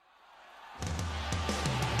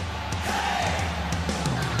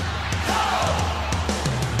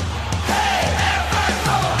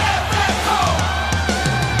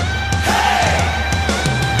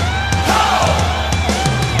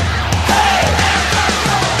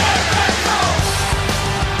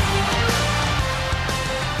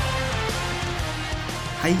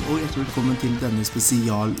Hei og hjertelig velkommen til denne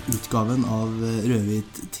spesialutgaven av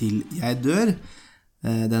Rødhvit til jeg dør.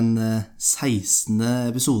 Den 16.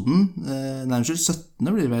 episoden, nærmest 17.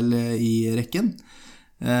 blir det vel i rekken.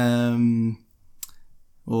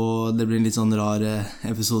 Og det blir en litt sånn rar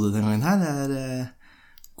episode den gangen her.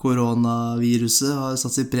 Koronaviruset har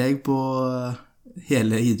satt sitt preg på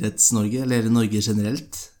hele Idretts-Norge, eller hele Norge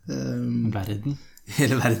generelt. Verden.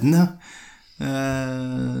 Hele verden, ja.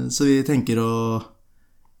 Så vi tenker å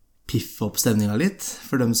piffe opp stemningen litt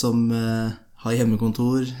for dem som har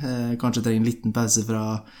hjemmekontor, kanskje trenger en liten pause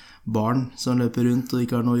fra barn som løper rundt og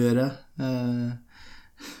ikke har noe å gjøre.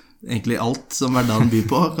 Egentlig alt som hverdagen byr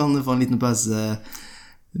på kan du få en liten pause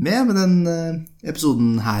med den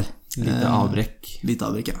episoden her. Litt avbrekk. Litt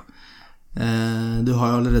avbrekk, ja. Du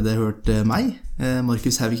har jo allerede hørt meg,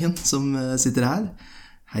 Markus Haugen, som sitter her.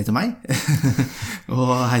 Hei til meg.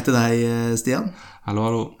 Og hei til deg, Stian. Hallo,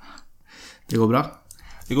 hallo. Det går bra?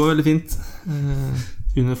 Det går veldig fint.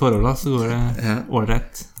 Under forholdet så går det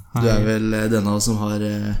ordrett. Du er vel denne av oss som har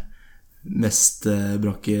mest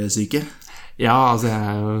brakkesyke? Ja, altså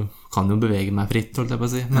jeg kan jo bevege meg fritt, holdt jeg på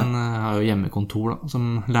å si. Men jeg har jo hjemmekontor da, som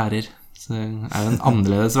lærer. Så det er jo en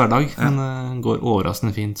annerledes hverdag, men det går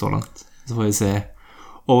overraskende fint så langt. Så får vi se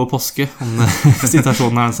over påske om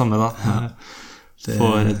situasjonen er den samme da.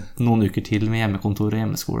 For noen uker til med hjemmekontor og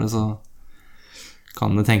hjemmeskole, så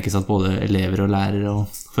kan det tenkes at både elever og lærere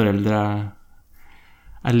og foreldre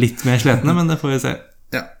er litt mer sletne, men det får vi se.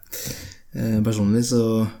 Ja. Personlig så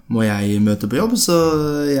må jeg møte på jobb, så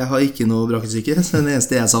jeg har ikke noe brakkesyke. Så det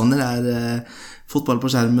eneste jeg savner er fotball på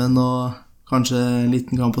skjermen og kanskje en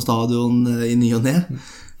liten kamp på stadion i ny og ned.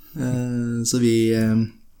 Så vi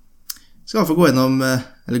skal i hvert fall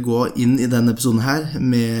gå inn i denne episoden her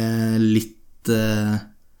med litt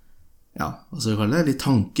hva skal vi kalle det, litt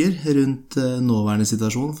tanker rundt nåværende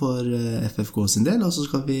situasjon for FFK sin del, og så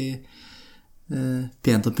skal vi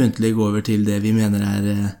pent og pyntelig gå over til det vi mener er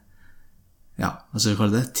hva skal vi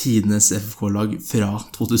kalle det, tidenes FFK-lag fra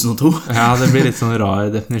 2002. Ja, det blir litt sånn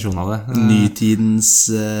rar definisjon av det.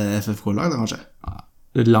 Nytidens FFK-lag da, kanskje?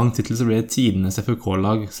 Lang titel så blir det tidenes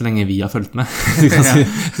FFK-lag så lenge vi har fulgt med. Du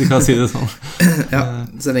kan si det sånn. Ja,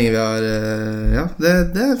 så lenge vi har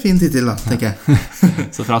det er fin titel da, tenker jeg.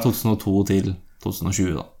 Så fra 2002 til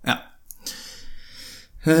 2020 da. Ja.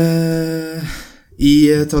 I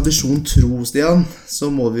tradisjon tro, Stian,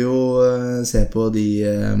 så må vi jo se på de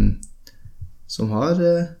som har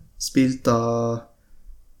spilt da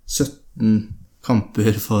 17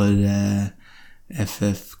 kamper for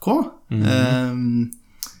FFK.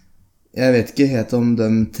 Jeg vet ikke helt om de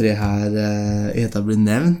tre her helt har blitt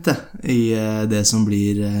nevnt i det som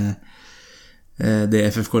blir det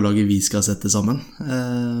FFK-laget vi skal sette sammen.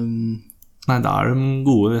 Nei, da er de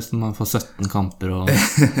gode hvis man får 17 kamper og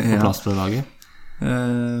plass på laget.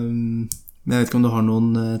 Men jeg vet ikke om du har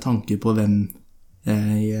noen tanker på hvem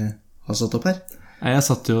jeg har satt opp her? Jeg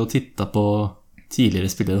satt jo og tittet på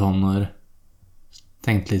tidligere spillere sånn når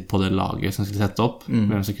tenkte litt på det laget som skulle sette opp,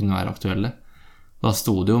 hvem som kunne være aktuelle. Da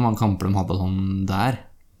stod det jo mange kamper de hadde sånn der.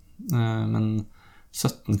 Men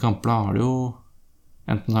 17 kamper da har det jo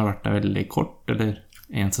enten har vært der veldig kort, eller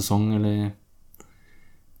en sesong, eller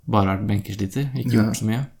bare vært benkesliter, ikke gjort så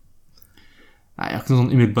mye. Nei, jeg har ikke noen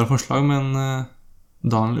sånn umiddelbare forslag, men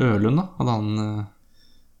Daniel Ørlund da, hadde han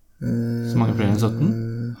så mange flere enn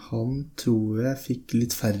 17? Han tror jeg fikk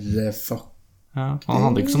litt færre faktisk. Ja, han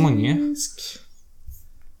hadde ikke så mange.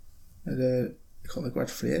 Eller det kan ikke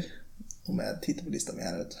vært flere. Om jeg titter på lista mi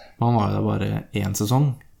her, vet du. Han var jo da bare en sesong.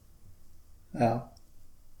 Ja.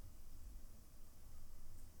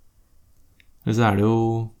 Eller så er det jo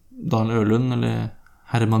Daniel Ørlund, eller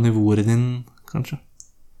Herman Ivoredin, kanskje.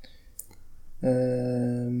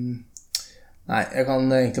 Nei, jeg kan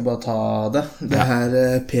egentlig bare ta det. Det er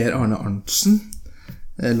Per Arne Arntzen,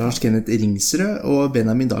 Lars Kenneth Ringsrød og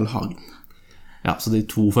Benjamin Dahl Hagen. Ja, så de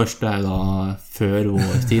to første er jo da før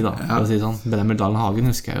vår tid da, for å si sånn. Benjamin Dahl Hagen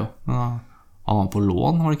husker jeg jo. Han var på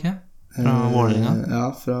lån, var det ikke? Fra Vålerenga? Ja,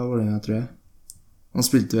 fra Vålerenga, tror jeg. Han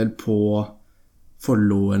spilte vel på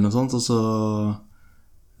Follo eller noe sånt, og så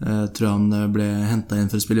tror jeg han ble hentet inn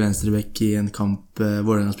for å spille venstrebekk i en kamp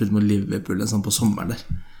Vålerenga spilte mot Liverpool sånn på sommeren der.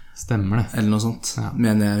 Stemmer det. Eller noe sånt,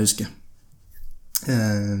 mener jeg husker.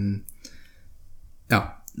 Ja.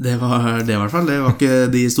 Det var det i hvert fall. Det var ikke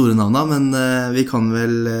de store navnene, men vi kan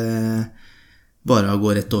vel bare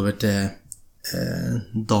gå rett over til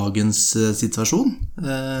dagens situasjon.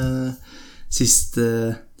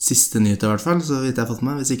 Siste nyhet i hvert fall, så vidt jeg har fått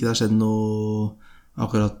med. Hvis ikke det har skjedd noe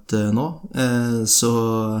akkurat nå, så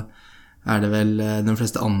er det vel de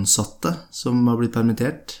fleste ansatte som har blitt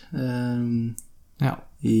permittert. Ja.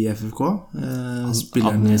 I FFK.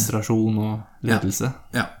 Spillerne, administrasjon og ledelse.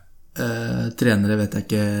 ja. Trenere vet jeg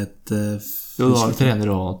ikke Jo, du har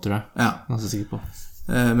trenere også, tror jeg. Ja. Jeg er så sikker på.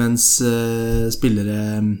 Mens spillere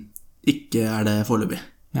ikke er det foreløpig.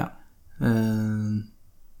 Ja.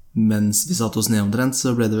 Mens vi satt oss ned omtrent,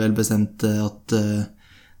 så ble det vel bestemt at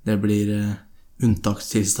det blir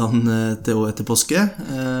unntakstilstand etter påske.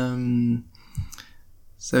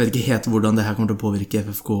 Så jeg vet ikke helt hvordan det her kommer til å påvirke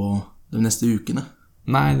FFK de neste ukene.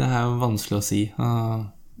 Nei, det er jo vanskelig å si.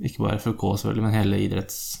 Ikke bare FFK selvfølgelig, men hele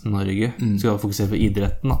Idretts-Norge. Vi skal fokusere på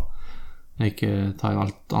idretten da, og ikke ta inn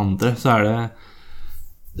alt andre. Så er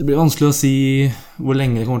det blir vanskelig å si hvor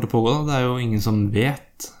lenge det kommer til å pågå da. Det er jo ingen som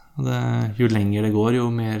vet. Jo lenger det går, jo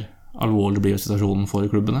mer alvorlig blir situasjonen for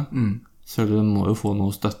klubbene. Selvfølgelig må jo få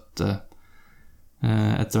noe støtte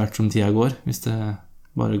etter hvert som tida går, hvis det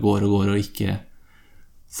bare går og ikke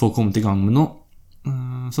får kommet i gang med noe.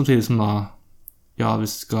 Samtidig som da, ja, vi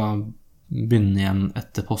skal begynne igjen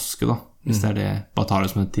etter påske da, hvis det er det, bare tar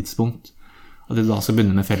det som et tidspunkt, at vi da skal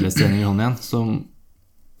begynne med fellestrening i hånd igjen, så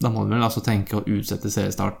da må vi vel altså tenke å utsette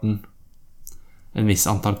seriestarten en viss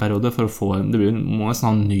antall perioder for å få det må nesten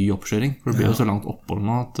ha en ny oppkjøring, for det blir jo så langt opphold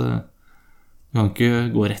nå at du kan ikke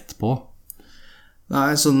gå rett på.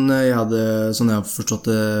 Nei, sånn jeg har forstått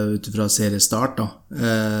det utifra seriestart da,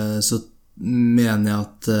 så mener jeg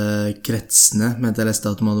at kretsene, mente jeg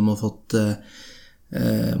leste at man hadde fått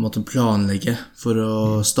måtte planlegge for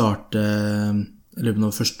å starte i løpet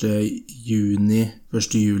av 1. juni,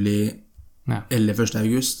 1. juli eller 1.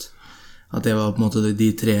 august. At det var på en måte de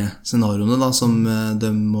 3 scenarioene da, som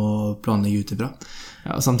de må planlegge ut ifra.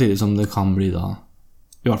 Ja, samtidig som det kan bli da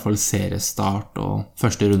i hvert fall seriestart og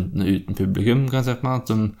første rundene uten publikum, kan jeg se på meg, at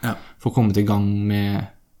de får kommet i gang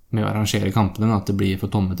med å arrangere kampene, at det blir for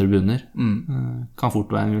tomme tribuner. Kan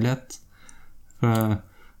fort være en mulighet. For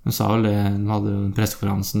hun sa vel det, hun hadde jo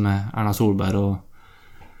pressekonferansen med Erna Solberg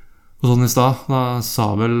og sånn i sted. Da sa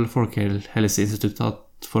vel Folkehelseinstituttet at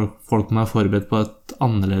folk må være forberedt på et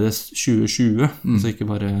annerledes 2020, så ikke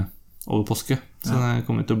bare over påske. Så det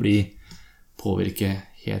kommer til å påvirke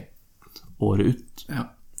helt året ut. Ja.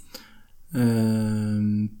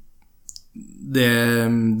 Det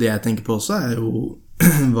jeg tenker på også er jo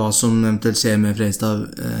hva som eventuelt skjer med Fredrikstad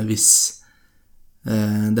hvis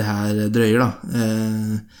det her drøyer da.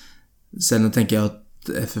 Selv nå tenker jeg at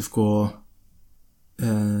FFK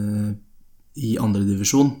i andre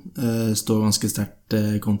divisjon står ganske sterkt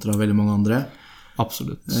kontra veldig mange andre.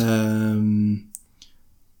 Absolutt.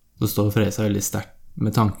 Det står Fredrikstad veldig sterkt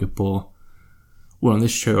med tanke på hvordan de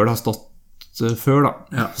selv har stått før da.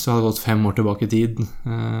 Så hadde det gått 5 år tilbake i tid.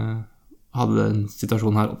 Hadde den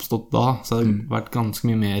situasjonen her oppstått da, så hadde det vært ganske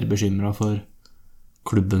mye mer bekymret for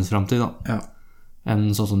klubbens fremtid da.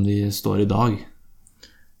 Enn sånn som de står i dag.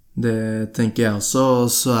 Det tenker jeg også, og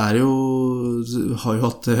så har jo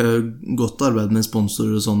hatt godt arbeid med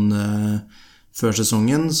sponsorer og sånn før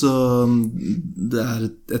sesongen, så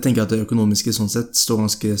jeg tenker at det økonomiske sånn sett står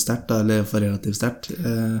ganske sterkt, eller for relativt sterkt.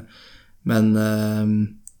 Men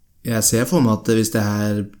jeg ser for meg at hvis det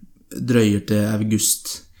her drøyer til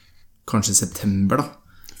august, kanskje september da,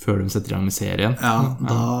 før de setter i gang med serien. Ja,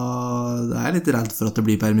 da er jeg litt redd for at det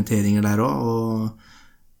blir permitteringer der også,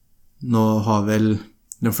 og nå har vel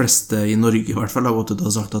de fleste i Norge i hvert fall har gått ut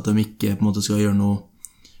og sagt at de ikke på en måte skal gjøre noe,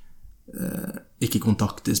 ikke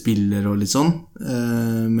kontakte spiller og litt sånn,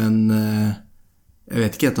 men jeg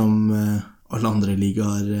vet ikke helt om alle andre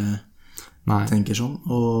ligaer tenker sånn,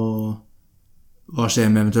 og hva skjer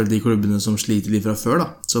med eventuelt de klubbene som sliter litt fra før da,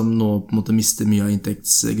 som nå på en måte mister mye av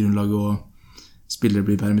inntektsgrunnlaget og spillere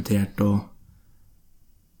blir permittert og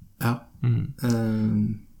ja.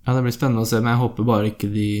 Ja, det blir spennende å se, men jeg håper bare ikke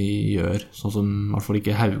de gjør sånn som i hvert fall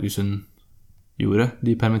ikke Haugesund gjorde.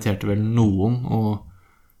 De permitterte vel noen og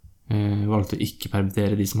valgte å ikke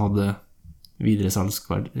permittere de som hadde videre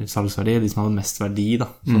salgsverdi, de som hadde mest verdi da,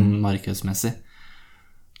 sånn markedsmessig.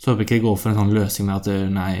 Så håper jeg ikke det går for en sånn løsning med at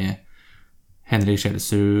nei, Henrik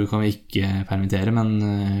Kjelsrud kan vi ikke permittere, men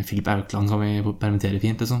Filip Aukland kan vi permittere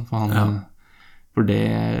fint liksom, for det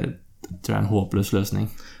tror jeg er en håpløs løsning.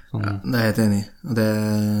 Sånn. Ja, det er jeg helt enig i.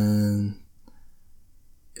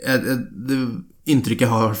 Det inntrykket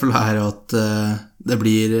jeg har i hvert fall er at det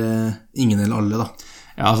blir ingen eller alle da.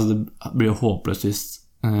 Ja, altså det blir jo håpløst hvis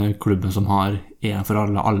klubben som har en for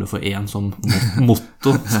alle for en som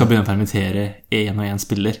motto skal begynne å permittere en og en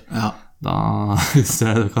spiller. Ja. Da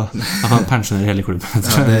tror jeg da kan pensjonere hele klubben.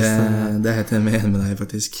 Ja, det er helt enig med deg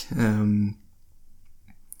faktisk.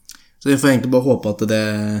 Så vi får egentlig bare håpe at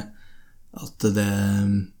det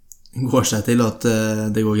går seg til, at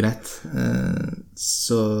det går greit.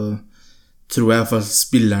 Så tror jeg for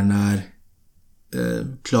spillerne er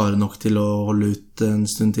klare nok til å holde ut en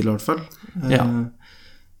stund til I hvert fall. Ja.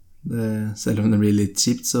 Selv om det blir litt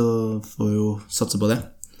kjipt, så får vi jo satse på det.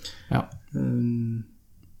 Ja.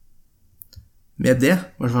 Med det,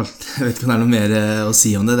 I hvert fall. Jeg vet ikke om det noe mer å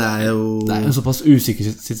si om det. Det er jo en såpass usikker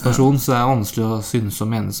situasjon, så det er vanskelig å synes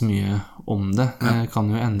og mene så mye om det. Det kan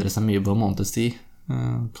jo endre seg mye på en måneds tid.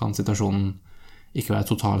 Kan situasjonen ikke være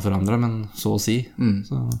totalforandret, men så å si.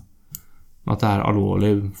 Så at det er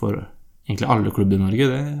alvorlig for egentlig alle klubber I Norge,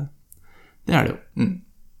 det er det jo.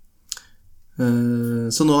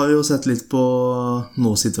 Så nå har vi jo sett litt på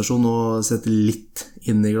nå-situasjonen og sett litt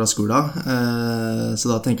inn I glasskula. Så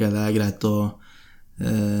da tenker jeg det er greit å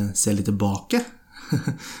se litt tilbake.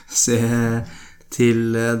 Se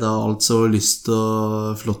til da alt så lyst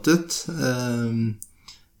og flott ut.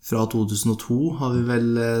 Fra 2002 har vi vel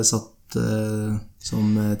satt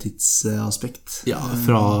som tidsaspekt. Ja,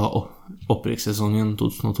 fra opprykkssesongen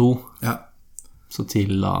 2002 så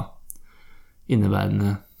til da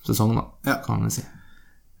inneværende sesong da, kan vi si.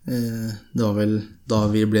 Det var vel da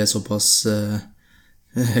vi ble såpass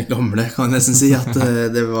gamle, kan jeg nesten si, at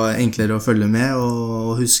det var enklere å følge med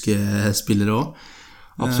og huske spillere også.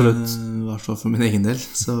 Absolutt. I hvert fall for min egen del,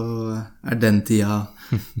 så den tida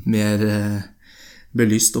mer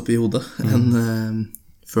belyst opp I hodet enn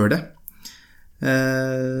før det.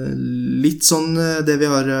 Litt sånn det vi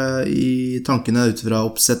har I tankene ut fra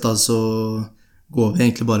oppsett, da, så går vi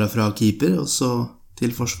egentlig bare fra keeper, og så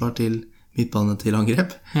til forsvar, til midtbane, til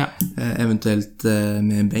angrep. Eventuelt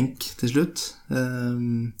med en benk til slutt.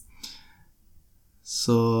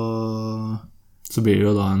 Så blir det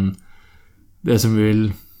jo da det som vil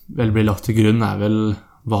vel bli lagt til grunn vel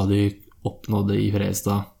hva de oppnådde I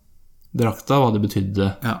Fredrikstad-drakta, hva det betydde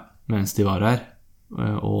mens de var her.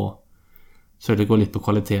 Og selvfølgelig går litt på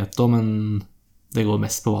kvalitet da, men det går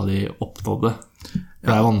mest på hva de oppnådde. For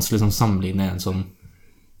det vanskelig å sammenligne en som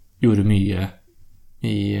gjorde mye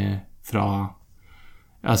fra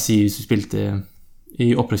si hvis du spilte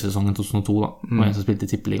I opprykkssesongen 2002 da, og en som spilte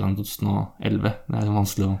I tippeligaen 2011. Det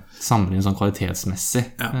vanskelig å sammenligne sånn kvalitetsmessig.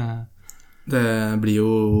 Det blir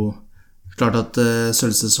jo klart at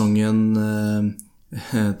sølvsesongen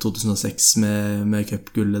 2006 med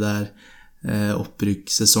cupgullet der,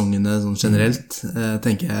 opprykkssesongene sånn generelt,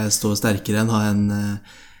 tenker jeg står sterkere enn å ha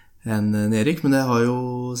en Erik, men det har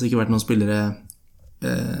jo sikkert vært noen spillere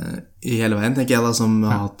I hele veien, tenker jeg da, som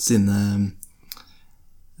har hatt sine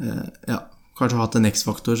kanskje har hatt en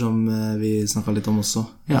X-faktor som vi snakket litt om også.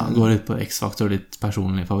 Ja, det går litt på X-faktor, litt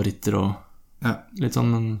personlige favoritter og litt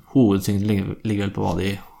sånn, men hovedsynet ligger vel på hva de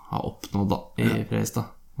har oppnådd da I Fredrikstad,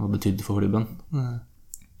 hva det betydde for klubben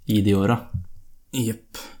I de åra.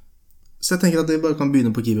 Jepp. Så jeg tenker at vi bare kan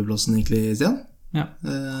begynne på keeperplassen egentlig, Stian.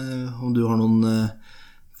 Om du har noen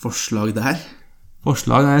forslag der?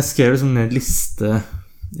 Forslag? Jeg skrev liksom ned liste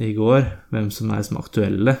I går, hvem som som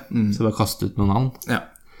aktuelle, så bare kastet ut noen navn.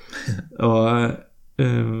 Og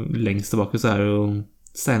lengst tilbake så det jo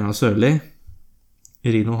Steinar Sørli,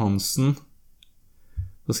 Rino Hansen,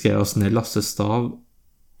 så skrev jeg også ned Lasse Stav,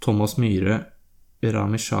 Thomas Myhre,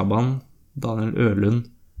 Rami Shaban, Daniel Ørlund,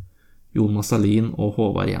 Jon Massalin og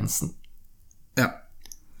Håvard Jensen.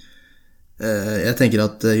 Jeg tenker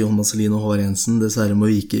at Jon Massalin og Håvard Jensen dessverre må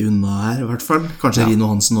vike unna her I hvert fall. Kanskje Rino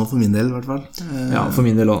Hansen også for min del I hvert fall. Ja, for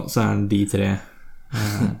min del også så de tre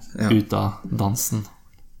ut av dansen.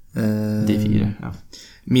 De fire,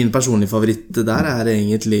 Min personlige favoritt der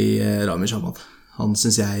egentlig Rami Shaban. Han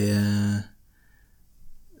synes jeg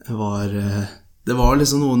det var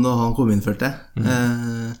liksom noe når han kom inn ført det.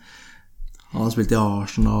 Han har spilt I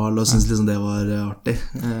Arsenal og synes liksom det var artig.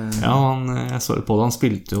 Ja, jeg så det på det. Han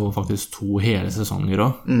spilte jo faktisk 2 hele sesonger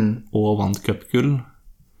også, og vant cupgull.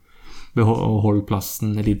 Og holdt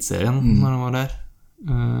plassen I Eliteserien når han var der.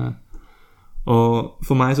 Og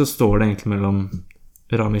for meg så står det egentlig mellom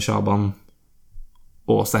Rami Shaban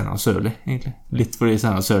og Steinar Sørli, egentlig. Litt fordi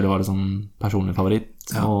Steinar Sørli var en sånn personlig favoritt,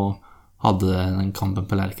 og hadde den kampen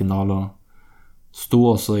på Lerkendal, og sto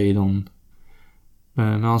også I noen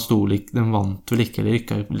men han den vant vel ikke eller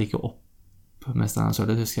rykket like opp med Steinar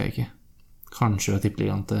Sørli, det husker jeg ikke. Kanskje fra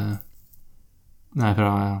tippeligaen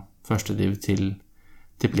fra første div til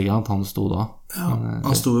tippeligaen at han sto da.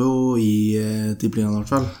 Han sto jo I tippeligaen I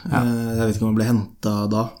hvert fall. Jeg vet ikke om han ble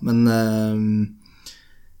hentet da, men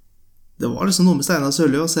det var liksom noe med Steinar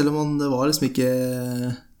Sørli, selv om det var liksom ikke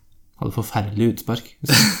hadde forferdelig utspark.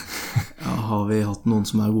 Har vi hatt noen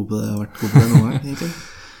som gode på det, har vært gode på det noen gang egentlig?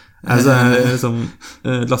 Altså, liksom,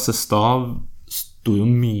 Lasse Stav sto jo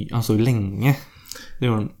mye, han sto jo lenge det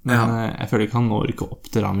gjorde han, men jeg føler ikke han når ikke opp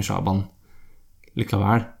til Rami Shaban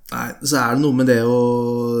likevel. Nei, så det noe med det å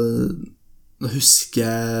Nå husker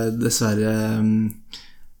jeg dessverre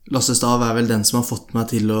Lasse Stav vel den som har fått meg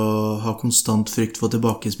til å ha konstant frykt for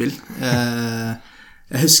tilbakespill.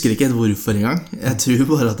 Jeg husker ikke helt hvorfor engang. Jeg tror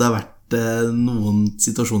bare at det har vært noen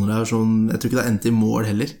situasjoner der som jeg tror ikke det har endt i mål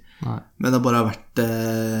heller. Nei. Men det bare har vært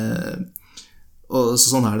og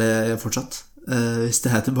sånn er det fortsatt. Hvis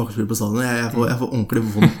det er tilbakespill på stadion, jeg får ordentlig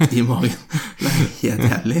vondt i magen. Det er helt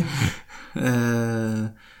jævlig.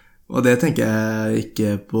 Og det tenker jeg ikke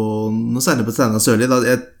på noe særlig på Steinar Sørli.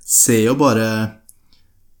 Jeg ser jo bare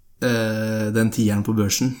den tieren på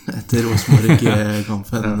børsen etter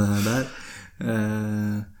Rosenborg-kampen der.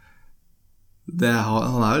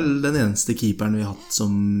 Han er vel den eneste keeperen vi har hatt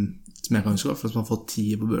som jeg kan huske, som har fått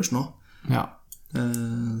 10 på børsen også. Ja.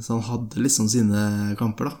 Så han hadde liksom sine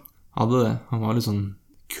kamper da. Hadde det. Han var litt sånn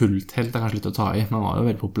kulthelt, det er kanskje litt å ta i, men han var jo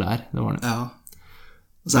veldig populær, det var han. Ja.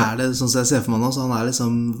 Og så er det, sånn som jeg ser for meg nå, så han er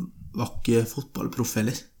liksom var ikke fotballproff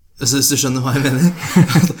heller. Hvis du skjønner hva jeg mener.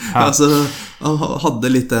 Ja. Altså, han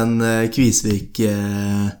hadde litt den Kvisvik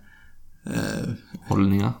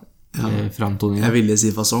holdninga, framtoninga. Jeg ville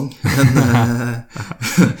si fasong, men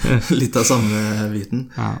litt av samme biten.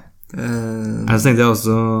 Ja. Så tenkte jeg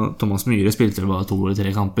også Thomas Myhre spilte bare 2 eller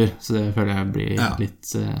 3 kamper, så det føler jeg blir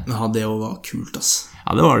litt Men det jo var kult, ass.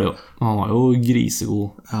 Ja, det var det jo. Han var jo grisegod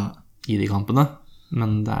i de kampene,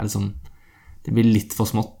 men det er liksom det blir litt for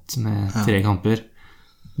smått med 3 kamper.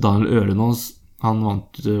 Daniel Ølenås, han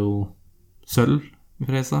vant jo sølv i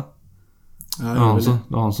Fredrikstad. Det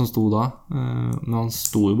var han som sto da, men han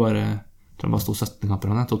sto jo bare jeg tror han bare sto 17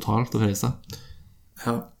 kamper totalt for Fredrikstad.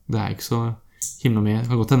 Det er ikke så himla mye. Det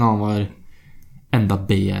kan godt hende han var enda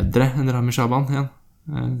bedre enn Rami Shaban igjen.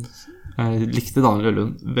 Jeg likte Daniel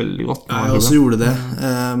Ølund veldig godt. Ja, jeg også gjorde det,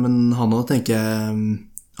 men han også tenker jeg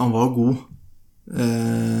han var god,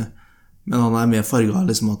 men han er mer farget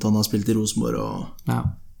liksom at han har spilt i Rosenborg og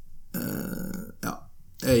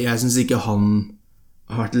jeg synes ikke han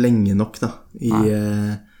har vært lenge nok da i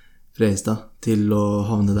Fredrikstad til å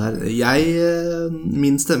havne der.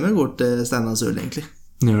 Min stemme går til Steinar Sørli egentlig.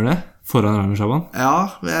 Gjør det? Foran Rami Shaban? Ja,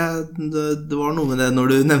 det var noe med det. Når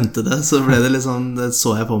du nevnte det, så ble det litt sånn, det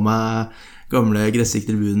så jeg på meg gamle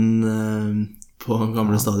Gressvik-tribunen på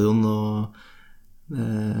gamle stadion, og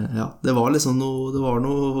det var liksom noe, det var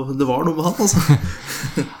noe med han, altså.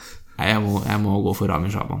 Jeg må gå for Rami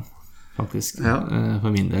Shaban, faktisk, for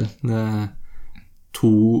min del. Det 2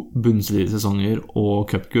 bunnsolide sesonger og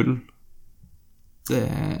cupgull, det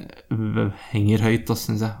henger høyt, da,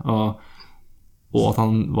 synes jeg. Og at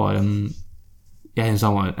han var jeg synes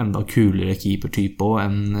han var en enda kulere keeper-type også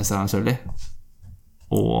enn Steinar Sørli.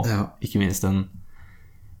 Og ikke minst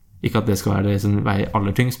ikke at det skal være det som veier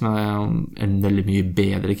aller tyngst, men en veldig mye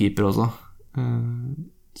bedre keeper også.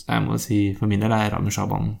 Så jeg må si, for min del er Rami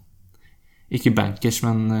Shaban ikke bankers,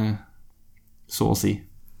 men så å si.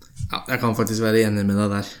 Ja, jeg kan faktisk være enig med deg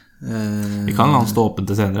der. Vi kan la han stå åpent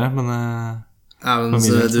til senere, men men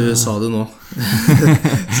du sa det nå.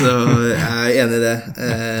 Så jeg er enig i det.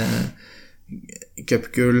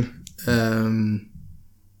 Cupgull.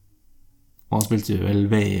 Og han spilte jo vel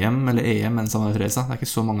VM eller EM mens han var i Fredrikstad. Det er ikke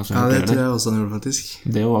så mange som gjør det. Ja, det tror jeg også han gjorde, faktisk.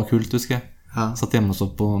 Det var kult, husker jeg. Satt hjemme og så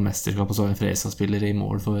på mesterskap, og så var jeg Fredrikstad-spiller i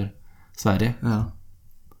mål for Sverige. Ja.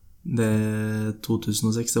 Det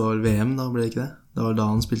 2006, det var vel VM da, ble det ikke det? Det var da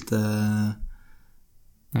han spilte.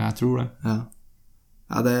 Ja, jeg tror det.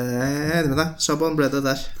 Ja, det er jeg enig med deg. Shaban ble det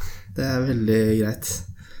der. Det er veldig greit.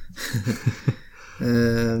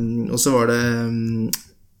 Og så var det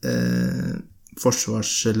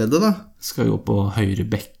forsvarsleddet da. Skal vi gå på høyre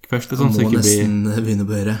bekk først? Han må nesten begynne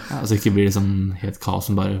på høyre. Ja, så ikke blir det sånn helt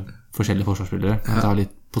kaos som bare forskjellige forsvarsspillere. Vi tar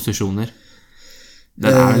litt posisjoner.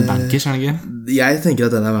 Den er vel bankers, er det ikke? Jeg tenker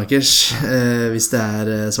at den er bankers, hvis det er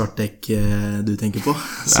Svartek du tenker på.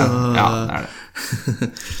 Så ja, det er det.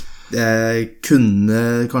 Jeg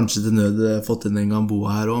kunne kanskje til nød fått inn en Gamboa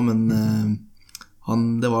her også,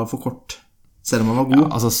 men det var for kort, selv om han var god. Ja,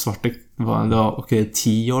 altså Svartek, det var ok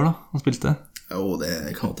 10 år da han spilte. Jo, det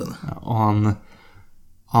kan godt hende. Ja, og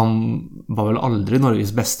han var vel aldri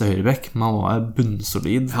Norges beste høyrebekk, men han var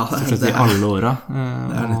bunnsolid i alle åra.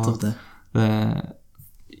 Det er nettopp det.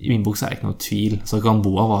 I min bok så er det ikke noe tvil. Så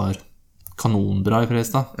Gamboa var kanonbra i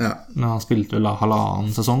Fredrikstad, men han spilte vel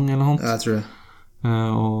 1,5 sesong eller noe sånt. Ja, jeg tror det.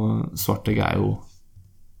 Og Svartek er jo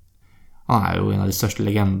en av de største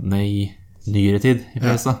legendene i nyere tid i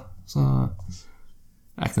Fredrikstad, så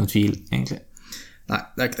det er ikke noe tvil egentlig. Nei,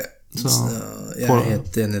 det er ikke det, så jeg er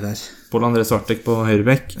helt enig der. Pål André Svartek på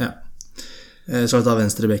høyrebekk. Så vi tar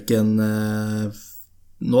venstrebekken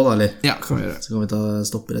nå da, eller? Ja, kan vi gjøre. Så kan vi ta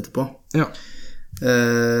stopper etterpå. Ja.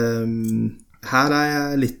 Her er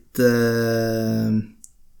jeg litt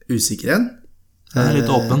usikker igjen. Den er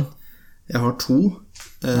litt åpen. Jeg har to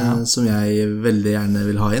som jeg veldig gjerne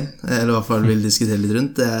vil ha inn, eller i hvert fall vil diskutere litt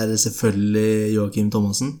rundt. Det er selvfølgelig Joakim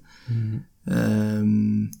Thomassen.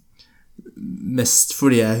 Mest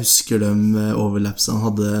fordi jeg husker de overlaps han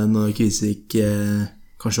hadde når Kvisvik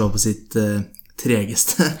kanskje var på sitt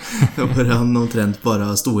tregeste, hvor han omtrent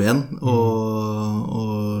bare sto igjen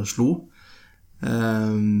og slo.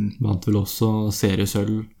 Vant vel også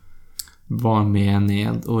seriesølv, var med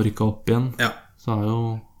ned og rykket opp igjen. Ja. Så har jo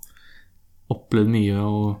opplevd mye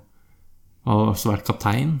og har også vært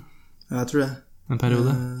kaptein. Ja, jeg tror det. En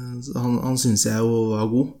periode. Han synes jeg jo var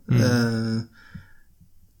god.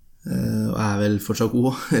 Og er vel fortsatt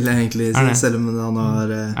god, eller egentlig, selv om han har...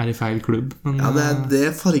 Er i feil klubb, men... Ja,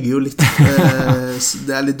 det farger jo litt.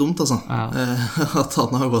 Det er litt dumt, altså. Ja. At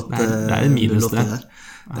han har gått... Det er en minus det.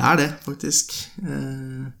 Det er det, faktisk.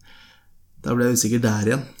 Da ble jeg usikker der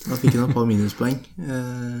igjen. Da fikk jeg et par minuspoeng.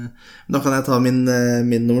 Da kan jeg ta min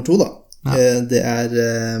nummer 2 da. Ja. Det er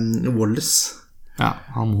Wallace. Ja,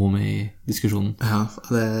 han må med i diskusjonen. Ja,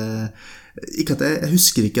 ikke at jeg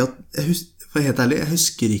husker ikke at... For helt ærlig, jeg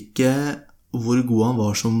husker ikke hvor god han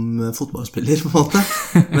var som fotballspiller, på en måte.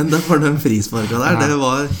 Men da var den frisparka der, det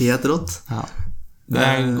var helt rått. Ja.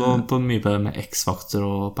 Det går på mye på det med X-faktor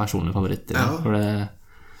og personlige favoritter. Ja. For det,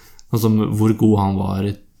 hvor god han var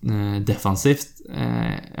defensivt.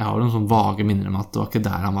 Jeg har noen sånn vage minner om at det var ikke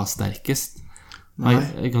der han var sterkest.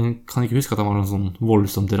 Jeg kan ikke huske at han var noe sånn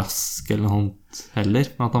voldsomt rask eller noe heller,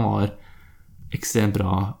 men at han var ekstremt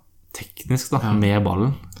bra teknisk da, med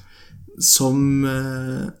ballen. Som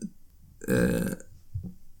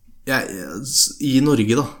i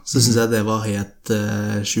Norge da, så synes jeg det var helt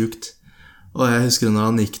sjukt. Og jeg husker når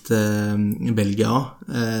han gikk til Belgia,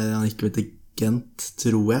 han gikk vel til Gent,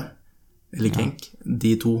 tror jeg, eller Genk.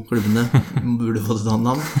 De to klubbene burde fått et annet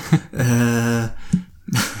navn.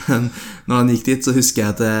 Men når han gikk dit, så husker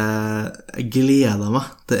jeg at jeg gledet meg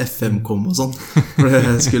til FM kom og sånn. For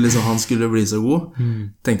han skulle bli så god,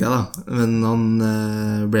 tenkte jeg da. Men han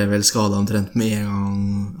ble vel skadet omtrent med en gang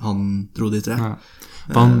han dro dit, tror jeg. Ja.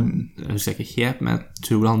 Jeg husker ikke helt, men jeg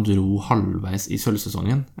tror han dro halvveis i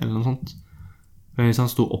sølvsesongen, eller noe sånt. Hvis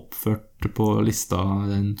han stod oppført på lista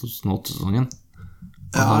den 2008-sesongen.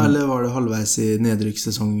 Ja, eller var det halvveis i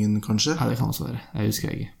nedrykkssesongen, kanskje? Ja, det kan også være. Jeg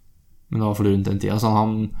husker ikke. Men det var for rundt den tida. Så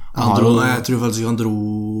jeg tror faktisk han dro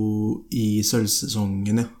i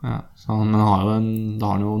sølvsesongen, ja. Ja, men han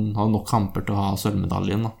har jo nok kamper til å ha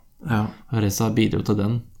sølvmedaljen, da. Ja. Reza bidro til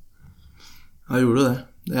den. Jeg gjorde det.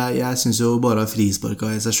 Jeg synes jo bare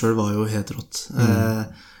frisparka i seg selv var jo helt rått.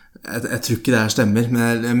 Jeg tror ikke det her stemmer,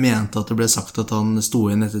 men jeg mente at det ble sagt at han sto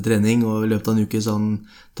igjen etter trening, og i løpet av en uke så han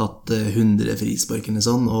tatt 100 frisparkene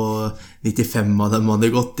sånn, og 95 av dem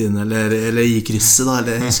hadde gått inn, eller i krysset da,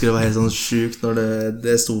 eller jeg husker det var helt sånn sykt når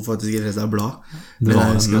det sto faktisk i fleste blad. Men det var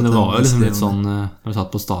jo liksom litt sånn, når vi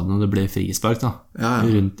satt på stadion og det ble frispark da,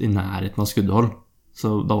 rundt i nærheten av skuddhold, så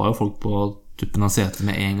da var jo folk på tuppen av setet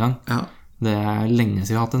med en gang. Ja. Det er lenge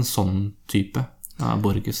siden jeg har hatt en sånn type,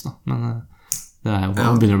 Borges da, men... Det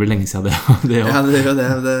begynner å bli lenge siden det. Ja, det gjør det.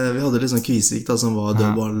 Vi hadde liksom Kvisvik da, som var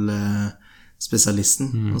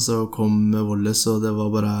dødball-spesialisten, og så kom Wallace, og det var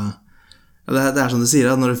bare... Ja, det er som du sier,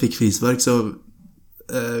 at når du fikk frispark, så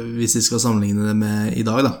hvis vi skal sammenligne det med i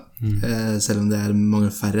dag da, selv om det er mange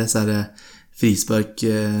færre, så er det frispark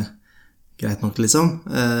greit nok liksom,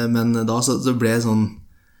 men da så ble det sånn,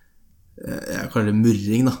 jeg kaller det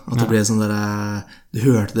murring da, at det ble sånn der, du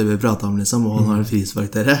hørte det vi pratet om liksom, og nå er det frispark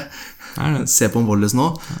dere, se på en Wallace nå,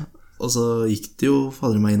 og så gikk det jo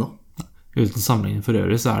fader meg inn nå. Uten sammenligning for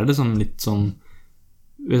øvrig så er det liksom litt sånn,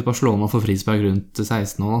 hvis Barcelona får frispark rundt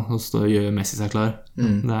 16 nå, og så gjør Messi seg klar.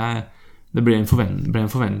 Det ble en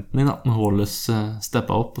forventning da, når Wallace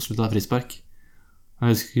steppet opp og skulle ta frispark.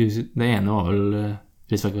 Jeg husker, det ene var vel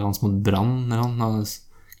frisparket hans mot Brann, han hadde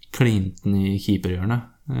klinten i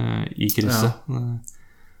keeperhjørnet i krysset. Ja.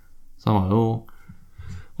 Så han var jo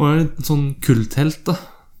en sånn kulthelt da.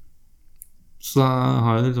 Så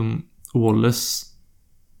har jeg liksom Wallace,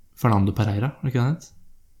 Fernando Pereira, var det ikke det?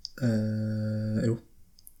 Jo.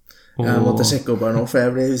 Jeg måtte sjekke opp her nå, for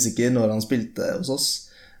jeg ble usikker når han spilte hos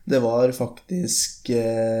oss. Det var faktisk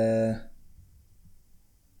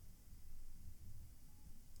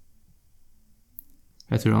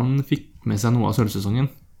Jeg tror han fikk med seg noe av sølvsesongen.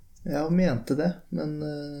 Ja, han mente det, men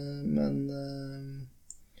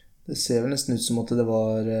det ser vel nesten ut som at det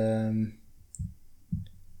var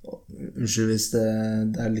unnskyld hvis det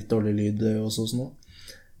er litt dårlig lyd hos oss nå.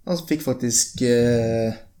 Han fikk faktisk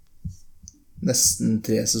nesten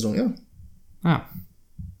 3 sesonger. Ja.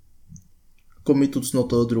 Kom i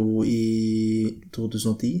 2008 og dro i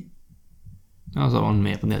 2010. Ja, så var han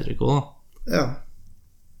med på nedrykk også da. Ja.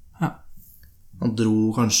 Ja. Han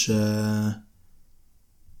dro kanskje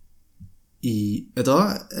vet du hva?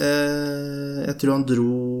 Jeg tror han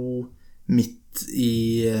dro midt i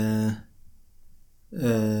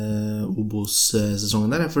Obos-sesongen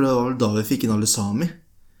der, for det var vel da vi fikk inn Alesami,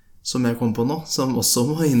 som jeg kom på nå, som også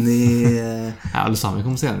må inn i Ja, Alesami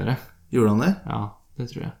kom senere. Gjorde han det? Ja, det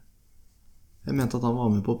tror jeg. Jeg mente at han var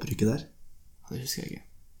med på opprykket der. Det husker jeg ikke.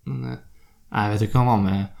 Men jeg vet ikke, han var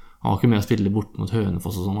med. Han var ikke med å spille bort mot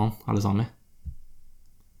Hønefoss og sånn, han, Alesami.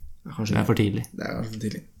 Ja, kanskje Det er for tidlig. Det er kanskje for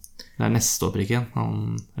tidlig. Det er neste opprykk igjen.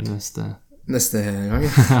 Eller Neste gang,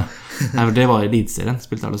 Nei, for det var i Eliteserien,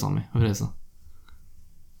 spilte Alesami og Fredrikstad.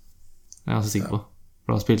 Det er jeg ganske sikker på. For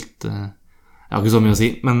da har spilt jeg har ikke så mye å si,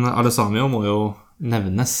 men Alesami må jo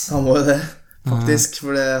nevnes. Han må jo det, faktisk,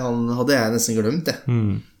 for han hadde jeg nesten glemt, det.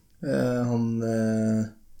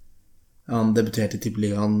 Han debuterte i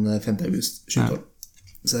Tippeligaen 5. august 2012.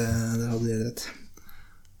 Så det hadde jeg rett.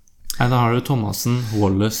 Nei, da har du Thomassen,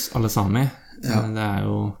 Wallace, Alesami. Ja. Det er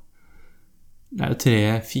jo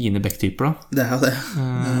 3 fine backtyper, da. Det er jo det.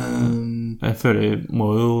 Jeg føler vi må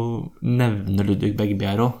jo nevne Ludvig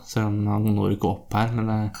Beggebjerg også, selv om han når ikke opp her. Men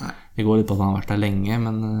det går litt på at han har vært der lenge,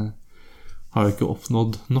 men har jo ikke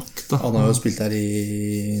oppnådd nok, da. Han har jo spilt der i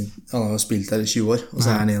 20 år, og så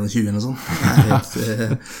er han 21 eller noe sånt. Det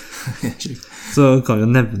er helt sjukt. Så kan vi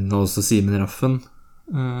jo nevne også Simen Raffen.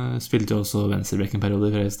 Spilte jo også venstrebrek en periode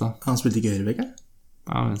i Fredrikstad. Han spilte ikke høyrebekk, eller?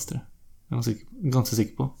 Ja, venstre. Jeg er ganske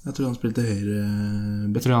sikker på. Jeg tror han spilte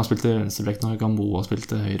høyrebekk. Jeg tror han spilte venstrebrek når Gamboa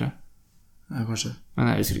spilte høyre. Ja, kanskje. Men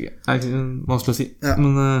jeg husker ikke. Det er ikke vanskelig å si. Ja.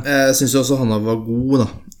 Men, jeg synes jo også han var god, da.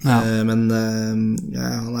 Ja. Men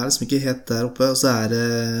han er liksom ikke helt der oppe. Og så er det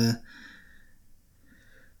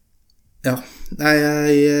Ja. Nei,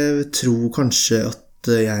 jeg tror kanskje at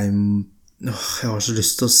jeg har så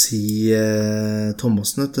lyst til å si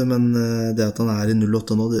Thomassen, vet du, men det at han er i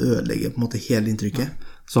 08 nå, det ødelegger på en måte hele inntrykket. Ja.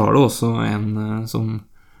 Så har du også en som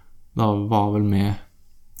da var vel med,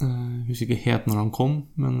 husker ikke helt når han kom,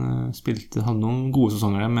 men hadde noen gode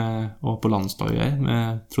sesonger og på landslaget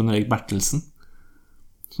med Trond Erik Bertelsen,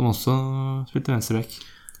 som også spilte venstrebekk.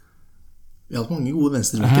 Vi har hatt mange gode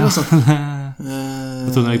venstrebekker, altså.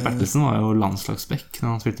 Trond Erik Bertelsen var jo landslagsbekk når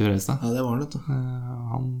han spilte i Fredrikstad. Ja, det var han, vet du.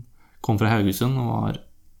 Han kom fra Haugesund og var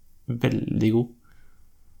veldig god,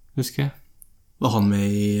 husker jeg. Var han med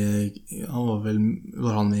i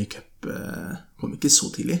Var han med i cup? Kom ikke så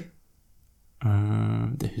tidlig?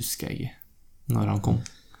 Det husker jeg ikke når han kom.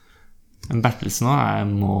 Men Bertelsen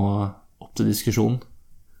må opp til diskusjon.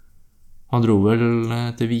 Han dro vel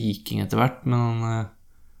til Viking etter hvert, men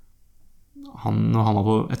når han var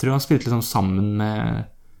på, jeg tror han spilte liksom sammen med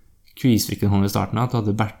Kvisvik i starten av, at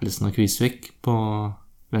hadde Bertelsen og Kvisvik på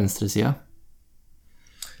venstre sida.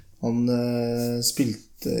 Han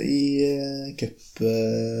spilte i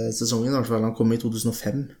cup-sesongen, i hvert fall. Han kom i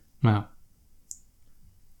 2005. Ja.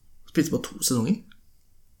 Spilte på 2 sesonger.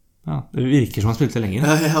 Ja, det virker som han spilte lenger.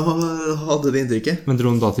 Ja, jeg hadde det inntrykket. Men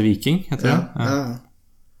dro han da til Viking, heter det?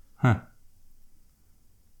 Ja.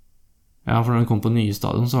 Ja, for når han kom på nye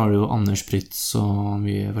stadion, så var det jo Anders Prytz og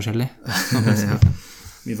mye forskjellig. Ja,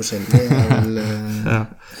 mye forskjellig er vel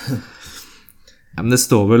Ja, men det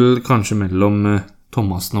står vel kanskje mellom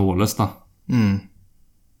Thomassen og Wallace, da.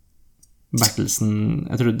 Bertelsen,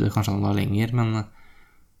 jeg trodde kanskje han var lenger, men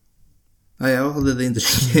ja, jeg hadde det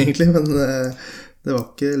inntrykket egentlig, men det var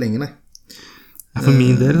ikke lenger, nei. For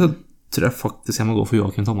min del så tror jeg faktisk jeg må gå for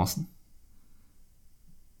Joakim Thomassen.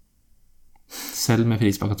 Selv med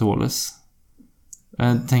frisparket til Wallace.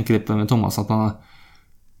 Jeg tenker litt på det med Thomas, at han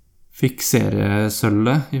fikk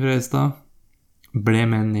seriesølvet i Fredrikstad, ble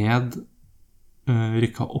med ned,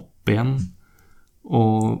 rykka opp igjen,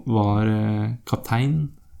 og var kaptein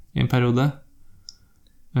i en periode,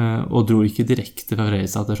 og dro ikke direkte fra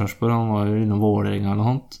Fredrikstad til Sarpsborg. Han var jo innom Vålerenga eller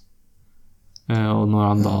noe sånt, og når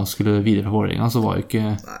han da skulle videre fra Vålerenga, så var jo ikke...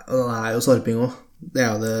 Nei, og han er jo sarping også. Det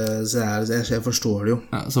er jo det, så jeg forstår det jo.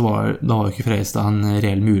 Ja, da var jo ikke Fredrikstad en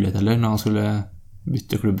reell mulighet heller, når han skulle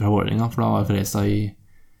bytte klubb fra Vålerenga, for da var Fredrikstad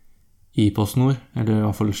i PostNord, eller i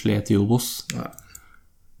hvert fall slet i Obos. Ja.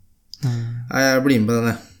 Nei, jeg blir med på den,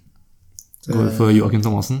 jeg. Går for Joakim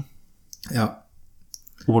Thomassen. Ja.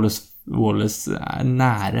 Wallace er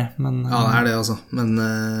nære, men... Ja, det er det, altså. Men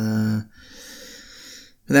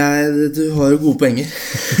du har jo gode poenger.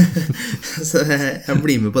 Så jeg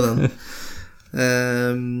blir med på den.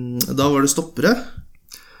 Da var det stoppere.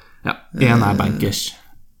 Ja, en er bankers.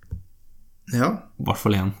 Ja. I hvert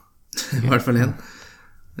fall en. I hvert fall en.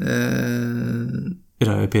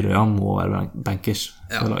 Røy Pirøya må være bankers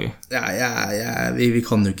ja. På laget. Ja, vi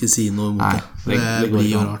kan jo ikke si noe mot det. Det blir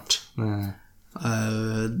jo rart.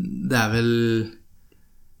 Det vel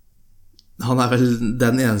han vel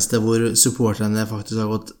den eneste hvor supporterne faktisk har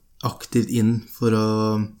gått aktivt inn for å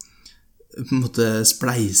på en måte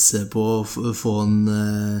spleise på å få en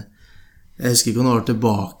jeg husker ikke om han var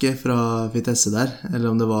tilbake fra Vitesse der, eller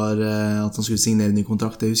om det var at han skulle signere en ny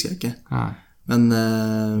kontrakt, det husker jeg ikke. Nei. Men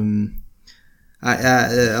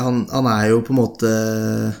han jo på en måte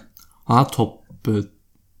Han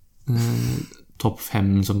topp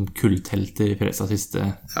 5 som kulthelter i Fredrikstad siste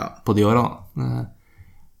på de årene.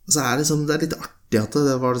 Og så liksom, det litt artig at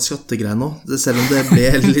det var det skattegreie nå. Selv om det ble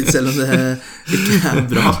litt, selv om det ikke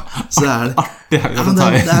bra, så det artig. Det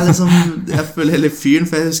liksom, jeg føler hele fyren,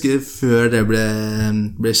 for jeg husker før det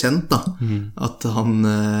ble kjent da, at han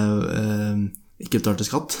ikke betalte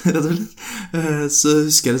skatt, rett og slett. Så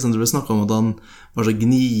husker jeg liksom det ble snakket om at han var så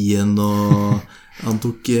gnien, og han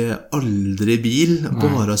tok aldri bil,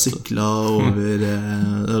 bare syklet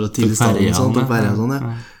over til staden, tok ferja og sånn,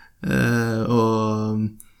 og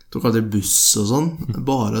tok aldri buss og sånn,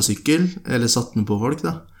 bare sykkel, eller satt den på folk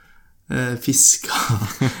da. Fiska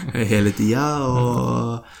hele tida,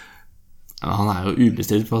 og han jo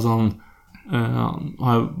ubestridt på sånn,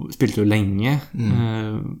 han spilte jo lenge,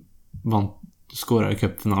 skåret i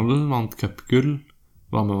cupfinalen, vant cupgull,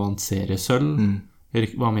 var med og vant seriesølv,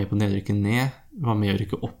 var med på nedrykket ned, var med å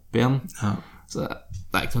rykke opp igjen, så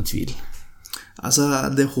det ikke noen tvil. Altså,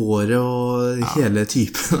 det håret og hele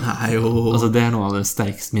typen jo altså, det noe av det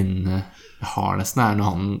sterkeste minnene jeg har nesten, når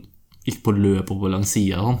han gikk på løp og på lang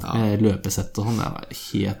side og sånn, løpesett og sånn, det var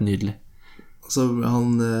helt nydelig. Altså, han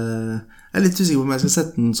jeg litt usikker på om jeg skal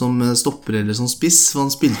sette den som stopper eller som spiss, for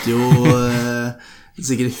han spilte jo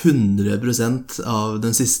sikkert 100% av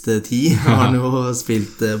den siste 10 har han jo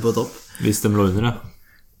spilt på topp. Hvis de lå under, ja.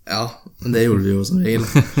 Ja, men det gjorde vi jo som regel.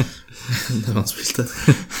 Det han spilte.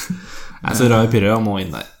 Så Rai Pirøya må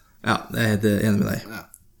inn der. Ja, jeg helt enig med deg. Ja.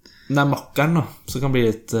 Det makkeren da, så kan det bli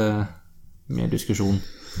litt mer diskusjon.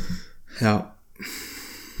 Ja.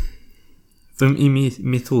 For i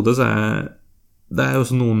mitt hode så det jo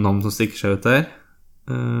også noen navn som stikker seg ut der.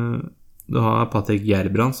 Du har Patrik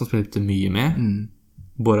Gerbrand, som spilte mye med.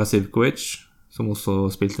 Bora Sivkovic, som også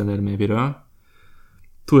spilte en del med i Pirøya.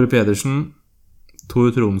 Tore Pedersen,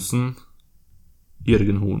 Tore Tronsen,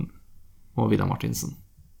 Jørgen Horn og Vidar Martinsen.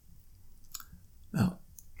 Ja.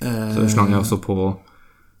 Så slang jeg også på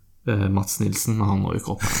Mats Nilsen, men han nå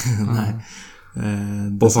ikke opp. Nei.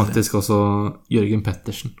 Og faktisk også Jørgen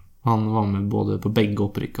Pettersen. Han var med både på begge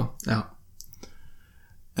opprykka. Ja.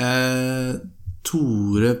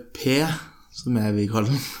 Tore P, som jeg vil kalle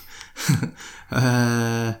han.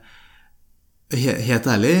 Helt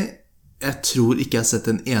ærlig, jeg tror ikke jeg har sett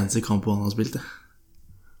en eneste kamp hvor han har spilt det.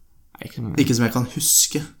 Ikke som jeg kan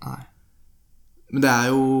huske. Nei. Men det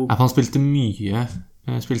jo han spilte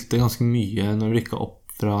ganske mye når vi rykket opp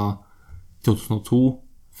fra 2002,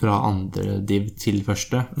 fra andre div til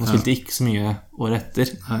første. Han spilte ikke så mye året etter.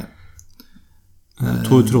 Nei.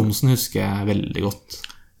 Tore Tronsen husker jeg veldig godt.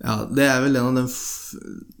 Ja, det vel en av dem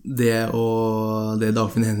det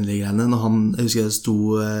Dagfinn Henry-greiene. Når jeg husker jeg sto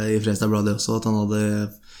i Fredrikstad-bladet også, at han hadde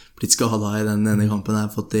blitt skadet i den ene kampen,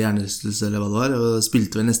 jeg fått hjernerystelse eller hva det var, og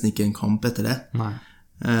spilte vel nesten ikke en kamp etter det. Nei.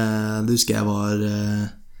 Det husker jeg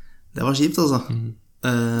det var kjipt altså.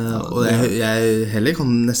 Og jeg heller kan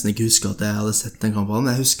nesten ikke huske at jeg hadde sett den kampen,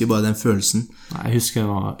 men jeg husker bare den følelsen. Nei, jeg husker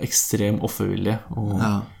det var ekstrem offervilje, og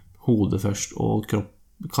hodet først, og kropp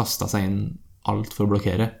kastet seg inn alt for å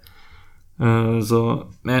blokkere. Så,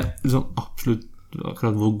 men liksom absolutt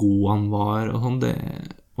akkurat hvor god han var og sånn,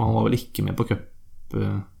 og han var vel ikke med på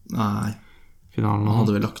cup-finalen. Han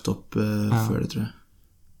hadde vel lagt opp før det, tror jeg.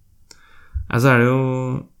 Så det jo,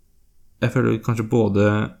 jeg føler kanskje både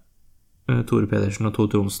Tore Pedersen og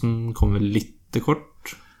Tore Tronsen kom vel litt til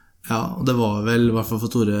kort. Ja, og det var vel, i hvert fall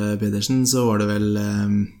for Tore Pedersen, så var det vel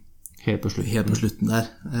helt på slutten der.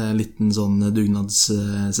 Liten sånn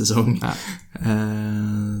dugnadssesong. Ja.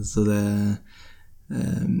 Så det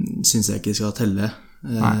synes jeg ikke skal telle,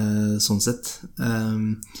 sånn sett.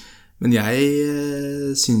 Men jeg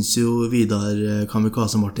synes jo Vidar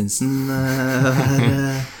Kamikaze Martinsen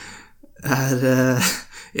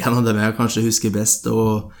en av dem jeg kanskje husker best,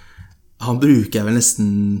 og han bruker jeg vel nesten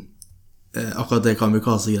akkurat det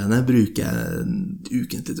kamikaze-greiene bruker jeg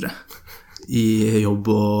ukentlig, tror jeg, i jobb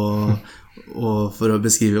og for å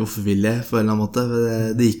beskrive offervilje på en eller annen måte.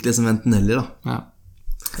 Det gikk liksom enten eller da.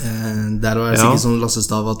 Der var det sikkert sånn Lasse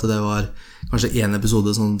Stav at det var kanskje en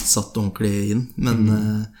episode som satt ordentlig inn, men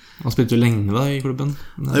han spilte jo lenge da i klubben.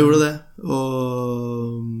 Han gjorde det,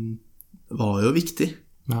 og var jo viktig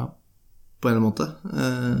på en måte.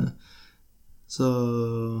 Så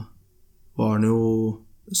var han jo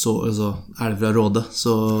så det fra Råde,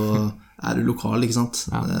 så du lokal, ikke sant?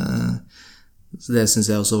 Ja. Så det synes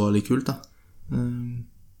jeg også var litt kult, da.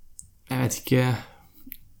 Jeg vet ikke.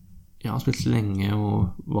 Jeg har spilt lenge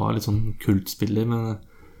og var litt sånn kultspiller, men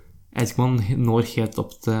jeg vet ikke om han når helt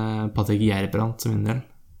opp til Patrick Gjerbrandt som min del.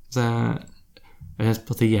 Så jeg vet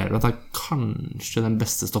Patrick Gjerbrandt kanskje den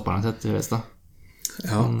beste stopperen jeg har sett i Vestad.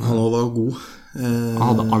 Ja, han også var god. Han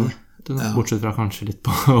hadde alt, bortsett fra kanskje litt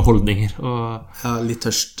på holdninger. Og, ja, litt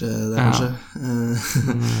tørst der, kanskje.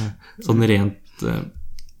 Sånn rent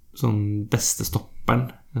sånn beste stopperen,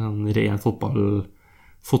 sånn rent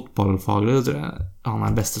fotballfaglig, tror jeg han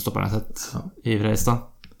den beste stopperen jeg har sett i Freistad.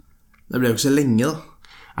 Det ble jo ikke så lenge, da.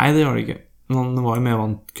 Nei, det gjør det ikke. Men han var jo med og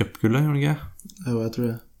vant cupgullet, gjorde han ikke? Jo, jeg tror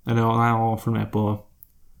det. Eller nei, han var i hvert fall med på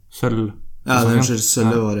sølv. Ja, det er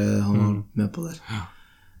sølv var det han var med på der. Ja.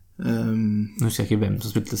 Nå husker jeg ikke hvem som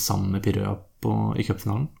spilte sammen med Pirøa i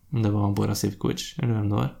cupfinalen. Om det var Bora Sivkovic, eller hvem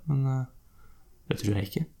det var. Men det tror jeg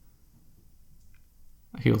ikke.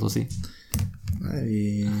 Det er ikke godt å si.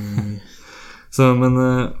 Nei, Så, men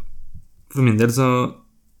for min del så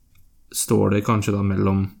står det kanskje da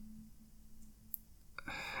mellom,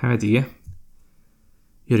 jeg vet ikke,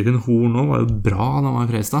 Jørgen Horn nå var jo bra da han var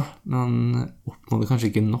i Freistad, men han oppnådde kanskje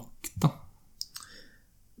ikke nok da.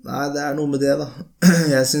 Nei, det er noe med det, da.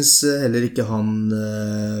 Jeg synes heller ikke han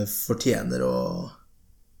fortjener å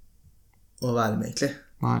være med, egentlig.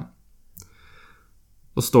 Nei.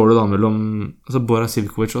 Og står det da mellom, altså Bora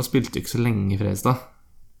Sivkovic også spilte ikke så lenge i Freistad.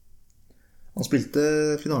 Han spilte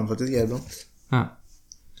finalen faktisk, Gjerbrandt. Ja.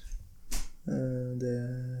 Det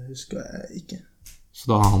husker jeg ikke. Så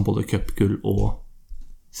da har han både cupgull og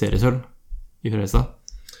seriesølv i Freistad?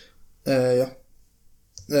 Ja.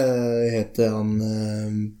 Han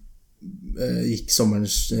gikk sommeren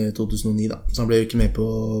 2009 da, så han ble jo ikke med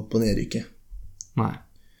på nedrykket. Nei.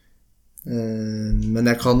 Men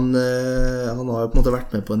han har jo på en måte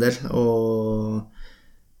vært med på en del, og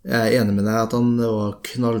jeg er enig med deg at han var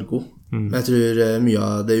knallgod. Men jeg tror mye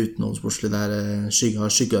av det utenomsportslige der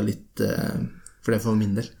har skygget litt for det for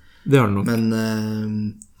min del. Det har det nok. Men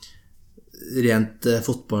rent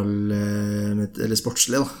fotball eller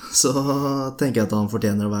sportslig da, så tenker jeg at han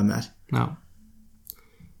fortjener å være med her. Ja.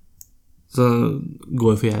 Så går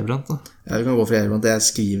vi for Gjerbrandt da? Ja, vi kan gå for Gjerbrandt. Jeg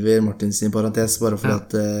skriver Martinsen i parentes bare for at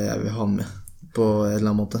jeg vil ha han med på en eller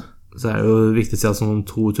annen måte. Så er det jo viktig å si at sånn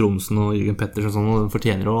Tor Tronsen og Jürgen Pettersen sånn, og den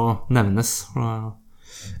fortjener å nevnes.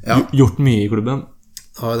 Gjort mye i klubben.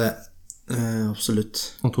 Har det, absolutt.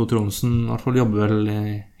 Og Tor Tronsen i hvert fall jobber vel i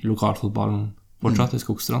lokalfotballen fortsatt i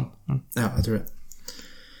Skogstrand. Ja, jeg tror det.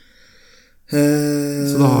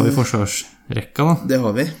 Så da har vi forsvarsrekka da. Det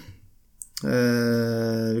har vi.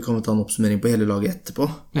 Vi kan jo ta en oppsummering på hele laget etterpå.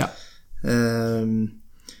 Ja.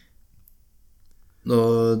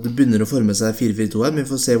 Det begynner å forme seg 4-4-2 her, men vi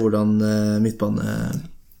får se hvordan midtbane...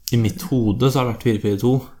 I mitt hode så har det vært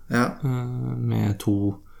 4-4-2. Ja. Med to...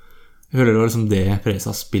 Jeg føler det var liksom det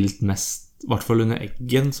Freistad har spilt mest, i hvert fall under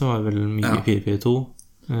Eggen så var det vel mye 4-4-2.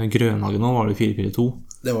 Grønhagen nå var det 4-4-2.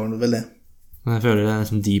 Det var vel det. Men jeg føler det er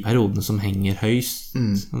liksom de periodene som henger høyst.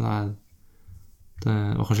 Det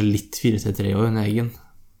var kanskje litt 4-3 år under Eggen.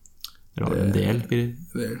 Det var en del.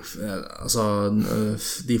 Altså,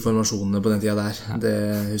 de formasjonene på den tiden der, det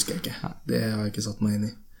husker jeg ikke. Det har jeg ikke satt meg inn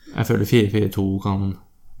i. Jeg føler 4-4-2 kan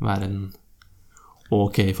være en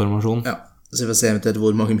ok formasjon. Ja, så vi får se eventuelt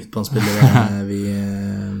hvor mange midtbanespillere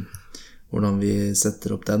hvordan vi setter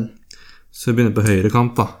opp den. Så vi begynner på høyre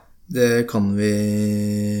kant da. Det kan vi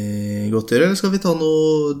godt gjøre, eller skal vi ta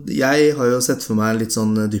noe... Jeg har jo sett for meg litt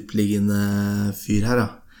sånn dyptliggende fyr her da.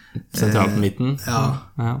 Sentralt på midten? Ja.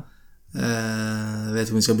 Jeg vet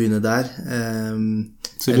ikke om vi skal begynne der.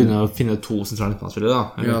 Så vi begynner å finne to sentrale midtbanespillere da?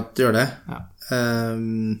 Ja, det gjør det. Ja.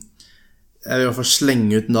 Jeg vil i hvert fall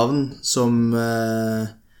slenge ut navn som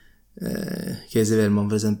Casey Wehrmann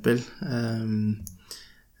for eksempel.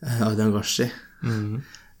 Adrian Gashi.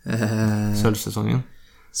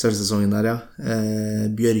 Sølvsesongen der, ja.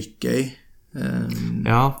 Bjørkøy.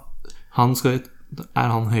 Ja, er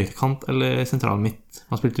han høyrekant eller sentral midt?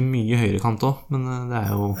 Han spilte mye høyrekant også, men det er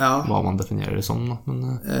jo hva man definerer det som.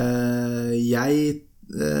 Jeg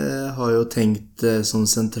har jo tenkt sånn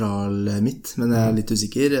sentral midt, men jeg er litt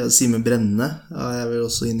usikker. Simen Brenne er vel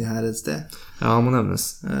også inne her et sted. Ja, han må nevnes.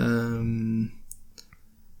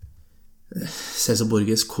 Cesar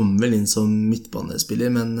Borges kom vel inn som midtbanespiller,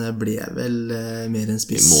 men ble vel mer en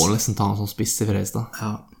spiss. Vi må nesten ta han som spiss i Freistad.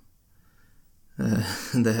 Ja.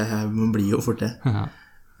 Det blir jo fort det. Ja.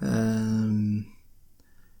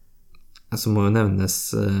 Så må jo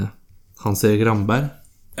nevnes Hans-Erik Ramberg.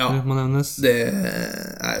 Ja, må nevnes. det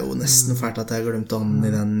jo nesten fælt at jeg glemte han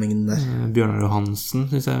i den mengden der. Bjørnar Johansen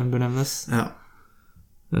synes jeg bør nevnes. Ja.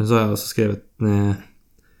 Så har jeg også skrevet ned,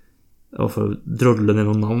 og for å drolle ned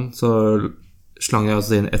noen navn, så slang jeg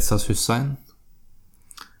også inn Etsas Hussein.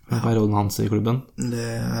 Råden hans i klubben. Det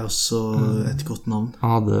også et godt navn.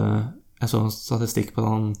 Jeg så en statistikk på at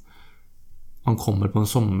han kommer på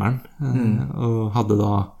sommeren, og hadde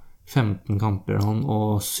da 15 kamper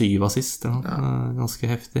og 7 assist, ganske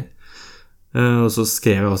heftig. Og så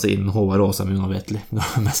skrev jeg også inn Håvard Åsheim unavetelig. Det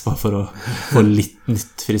var mest bare for å få litt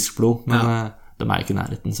nytt frisk blod, men de ikke i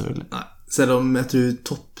nærheten, selvfølgelig. Nei, selv om jeg tror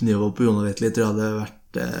toppnivået på unavetelig tror jeg hadde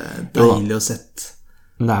vært deilig å sett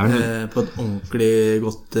på et ordentlig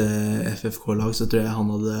godt FFK-lag, så tror jeg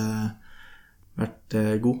han hadde vært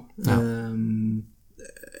god.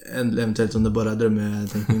 Eventuelt om det bare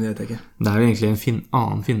drømmetenkning, det vet jeg ikke. Det egentlig en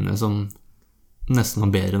annen finne som nesten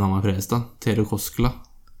var bedre enn han var Prestad, Tero Koskela.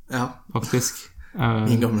 Ja, faktisk.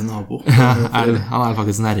 Min gamle nabo. Han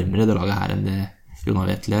faktisk nærmere det laget her enn det Jon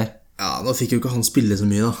Vetli er. Ja, nå fikk jo ikke han spille så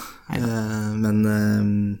mye da.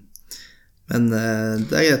 Men det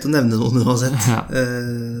greit å nevne noen uansett,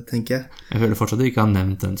 tenker jeg. Jeg føler fortsatt ikke har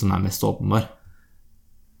nevnt den som mest åpenbar.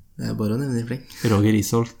 Det bare å nevne i fleng. Roger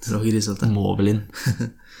Isholt. Må vel inn.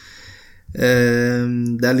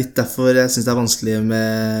 Det litt derfor jeg synes det vanskelig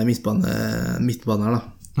med midtbane her da.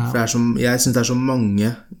 For jeg synes det så mange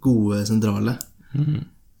gode sentrale.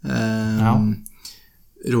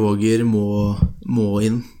 Roger må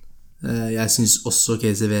inn. Jeg synes også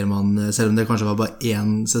Casey Wehrmann, selv om det kanskje var bare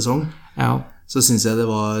 1 sesong, så synes jeg det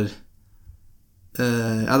var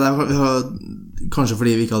det var kanskje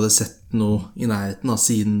fordi vi ikke hadde sett noe i nærheten da,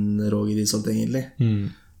 siden Roger Isholt egentlig.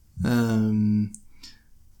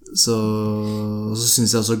 Så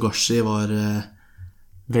synes jeg også Gashi var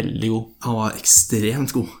veldig god. Han var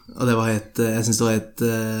ekstremt god. Og det var jeg synes det var helt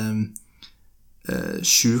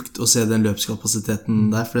sjukt å se den løpskapasiteten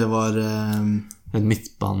der, for det var en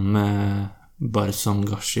midtbane med Barsom,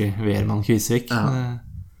 Gashi, Wehrmann, Kvisvik.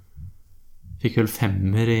 Fikk vel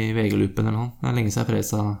 5er i VG-loopen eller noe. Det lenge siden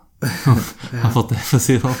Prestad har fått det, for å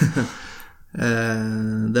si det sånn.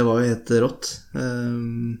 Det var jo helt rått.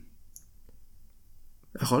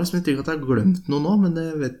 Jeg har liksom ikke at jeg har glemt noe nå, men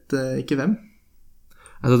jeg vet ikke hvem.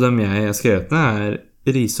 Altså dem jeg har skrevet ned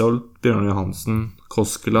Risholt, Bjørnar Johansen,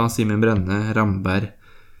 Koskela, Simen Brenne, Ramberg,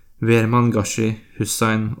 Wehrmann, Gashi,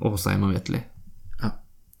 Hussein, Åsheim og Vetli.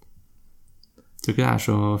 Jeg tror ikke det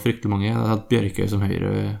så fryktelig mange. Jeg hadde hatt Bjørkøy som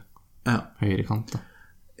høyre kant da.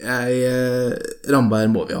 Ramberg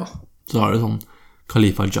må vi ha. Så har du sånn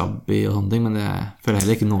Khalifa Jabbi og sånne ting, men det føler jeg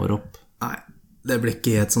heller ikke når opp. Nei, det ble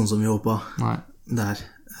ikke helt sånn som vi håpet. Nei. Der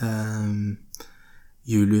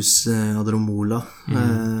Julius Adromola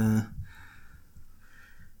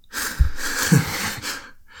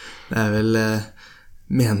det vel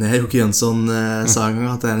mener jeg Jokke Jønsson sa en gang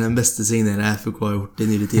at det den beste signeringen FK har gjort i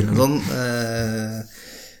nyere tid sånn.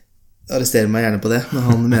 Arresterer meg gjerne på det, men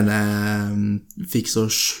han mener jeg fikk så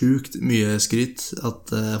sjukt mye skryt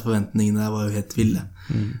at forventningene var jo helt ville.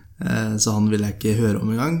 Så han ville jeg ikke høre om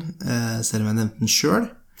en gang, selv om jeg nevnte den selv.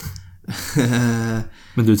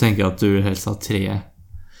 Men du tenker at du helst har 3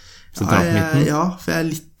 sentralt på midten? Ja, for jeg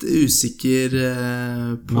litt usikker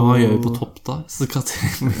på... Men hva gjør vi på topp da?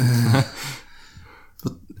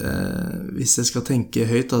 Hvis jeg skal tenke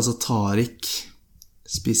høyt, altså Tariq,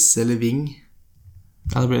 spiss eller ving.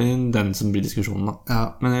 Ja, det blir den som blir diskusjonen da.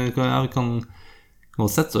 Men vi kan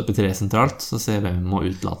godt sette opp i 3 sentralt, så se hvem vi må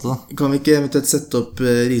utlate da. Kan vi ikke eventuelt sette opp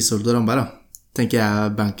Risholt og Ramberg da? Tenker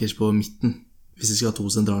jeg bankers på midten, hvis vi skal ha 2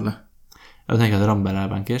 sentrale. Jeg tenker at Ramberg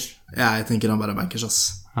bankers. Ja, jeg tenker Ramberg bankers, ass.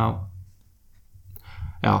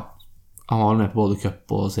 Ja, han var med på både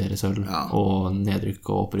cup og seriesølv, og nedrykk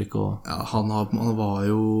og opprykk og... Ja, han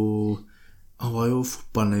var jo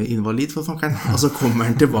fotballinvalid for fankeren. Og så kommer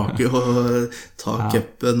han tilbake og tar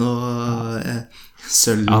cupen og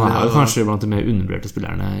sølv. Ja, han jo kanskje blant de mer undervurderte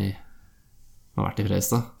spillerne har vært i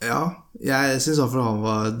Prestad. Ja, jeg synes at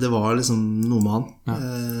det var liksom noe med han.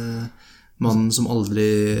 Mannen som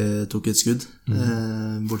aldri tok et skudd,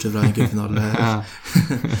 bortsett fra en cupfinale.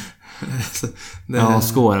 Han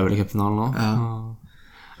skåret vel i cupfinalen nå.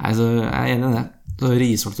 Nei, så jeg er enig i det. Så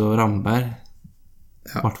Risholt og Ramberg,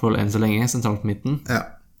 i hvert fall enn så lenge, sentralt på midten.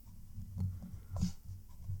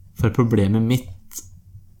 For problemet mitt,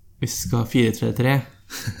 hvis vi skal ha 4-3-3,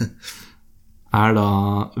 da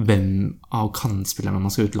hvem av kantspillerne man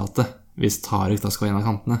skal utlate, hvis Tariq da skal være en av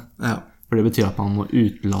kantene. For det betyr at man må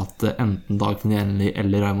utlate enten Dagfinn Enli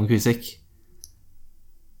eller Raymond Kvisvik.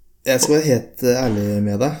 Jeg skal være helt ærlig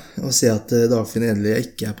med deg og si at Dagfinn Enli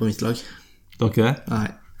ikke på mitt lag. Du har ikke det? Nei.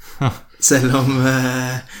 Selv om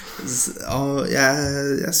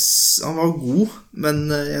han var god,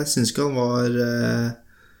 men jeg synes ikke han var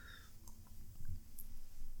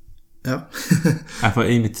ja.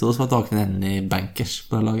 I mitt tid var Dagfinn Hennie bankers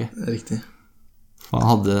på det laget. Riktig. For han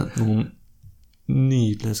hadde noen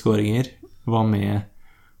nydelige skåringer, var med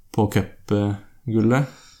på cupgullet.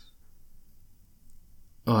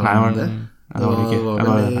 Nei, det var det ikke.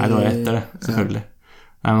 Det var etter det, selvfølgelig.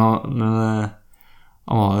 Nei, men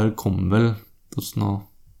han kom vel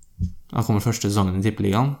han kom vel første sesongen i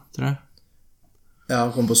Tippeligaen, tror jeg. Ja,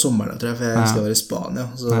 han kom på sommeren, tror jeg, for jeg husker jeg var i Spania.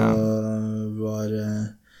 Så var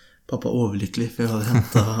pappa overlykkelig, for jeg hadde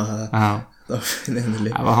hentet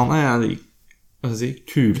endelig. Ja, han en av de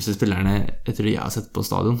kuleste spillerne jeg tror jeg har sett på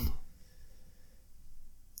stadion.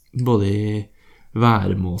 Både i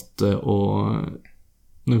væremåte og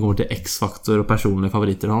når det kommer til X-faktor og personlige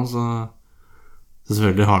favoritter hans, så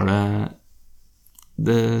selvfølgelig har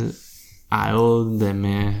det jo det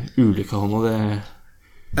med ulike hånd og det.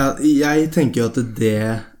 Ja, jeg tenker jo at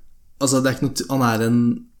det altså det er ikke noe han er en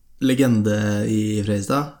legende i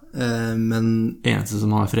Fredrikstad, men eneste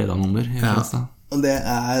som har fredagnummer i Fredrikstad. Og det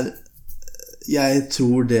jeg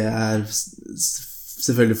tror det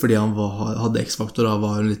selvfølgelig fordi han hadde X-faktor og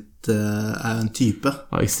var litt en type.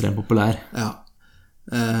 Var ekstremt populær. Ja.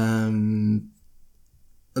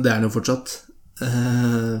 Det er han jo fortsatt.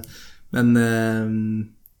 Men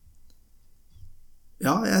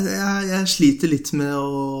ja, jeg sliter litt med å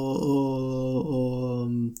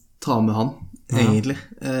ta med han, egentlig.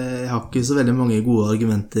 Jeg har ikke så veldig mange gode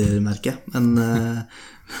argumenter, merker jeg. Men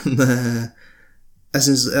jeg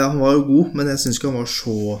synes, han var jo god, men jeg synes ikke han var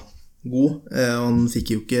så god. Han fikk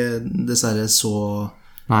jo ikke dessverre så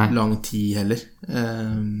lang tid heller.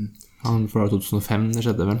 Han fra 2005, det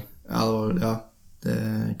skjedde vel? Ja, det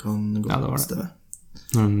kan godt stemme.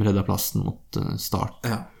 Når de reddet plassen mot Start.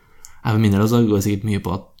 Ja. Jeg minner det, så går det sikkert mye på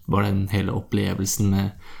at var den hele opplevelsen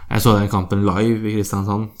med jeg så den kampen live i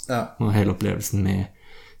Kristiansand, og hele opplevelsen med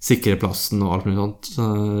sikre plassen og alt mulig sånt, så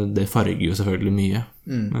det farger jo selvfølgelig mye.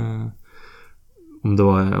 Om det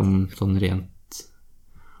var sånn rent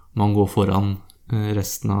man går foran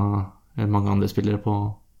resten av mange andre spillere på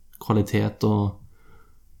kvalitet og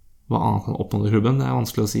hva annet kan oppnå i klubben, det er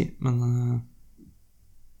vanskelig å si, men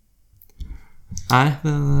nei,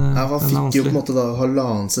 det er han fikk jo på en måte da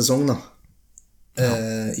halvannen sesong da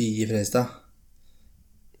i Fredrikstad.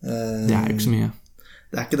 Det er jo ikke så mye.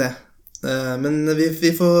 Det er ikke det. Men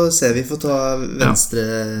vi får se, vi får ta venstre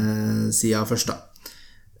siden først da.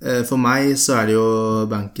 For meg så er det jo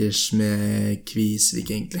bankers med Kvisvik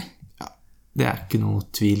egentlig. Ja, det er ikke noe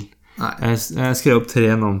tvil. Nei. Jeg skrev opp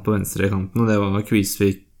 3 navn på venstre kanten, og det var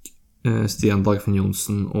Kvisvik, Stian Dagfinn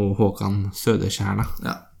Johnsen og Håkan Søderkjærna.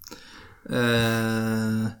 Ja.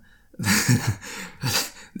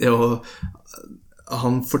 Det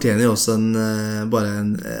han fortjener jo også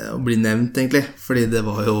å bli nevnt egentlig, fordi det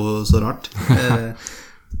var jo så rart.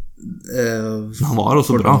 Han var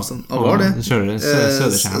også bra. Han var det.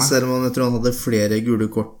 Søderkjærna. Selv om jeg tror han hadde flere gule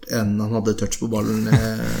kort enn han hadde touch på ballen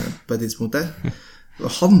på et tidspunkt der.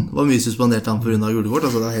 Han var mye suspendert han på grunn av gule kort,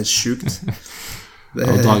 altså det er helt sjukt.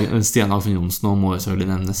 Stian Dagfinn Johnsen må jo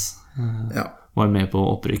selvfølgelig nevnes. Var med på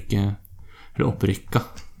å opprykka 2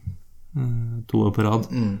 år på rad.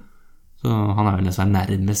 Så han er vel nesten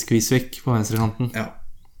nærmest Kvisvik på venstrekanten. Ja.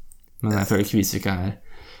 Men jeg føler Kvisvik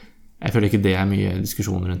jeg føler ikke det er mye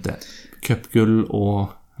diskusjon rundt det. Cupgull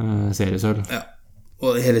og seriesølv. Ja.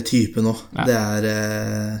 Og hele typen også. Det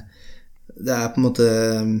er på en måte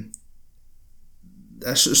det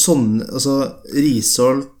er sånn, altså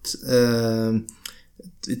Risholt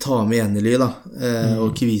vi tar med Jenny da og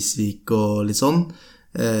Kvisvik og litt sånn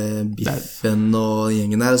Biffen og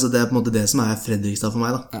gjengen der, altså det er på en måte det som er Fredrikstad for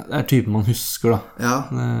meg da. Det er typen man husker da. Ja,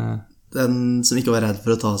 den som ikke var redd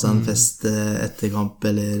for å ta seg en fest etter kamp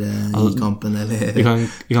eller i kampen eller... Vi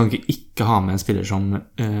kan ikke ha med en spiller som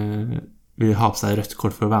vil ha på seg rødt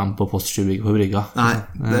kort for å være med på postskjulbygget på Brygga. Nei,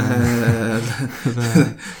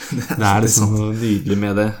 det er liksom noe nydelig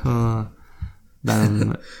med det.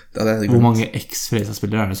 Hvor mange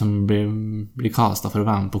eks-Fredrikstad-spillere er det som blir kastet for å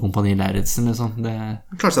være med på Kompani Lauritzen liksom? Det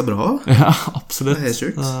klart seg bra. Ja, absolutt. Det er helt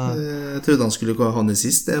sjukt. Jeg trodde han skulle ha han i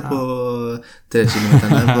sist på 3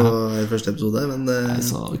 kilometerne på første episode, men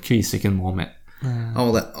så Kvisviken må med. Han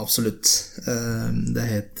var det, absolutt. Det er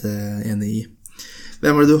helt enig i.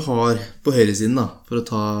 Hvem er det du har på høyresiden da, for å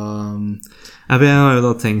ta... Jeg har jo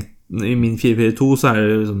da tenkt, i min 4-4-2 så er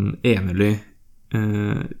det liksom Enerly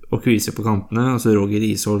og Kvise på kantene, altså Roger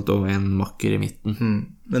Risholt og en makker i midten.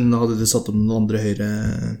 Men hadde du satt opp noen andre høyre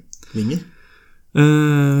vinger?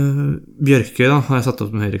 Bjørkøy da, har jeg satt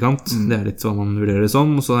opp som høyrekant. Det er litt hva man vurderer det som.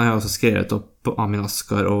 Og så har jeg også skrevet opp Amin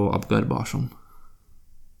Askar og Abgar Barsom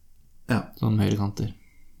som høyrekanter.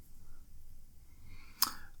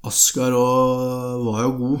 Askar var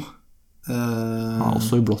jo god. Han er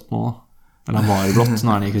også i blått nå da. Eller han var i blått, nå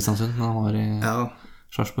er han i Kristiansund. Men han var i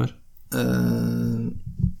Sarpsborg.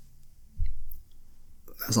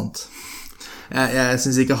 Det er sant. Jeg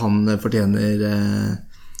synes ikke han fortjener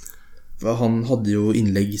for han hadde jo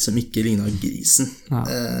innlegg som ikke lignet grisen,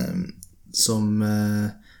 som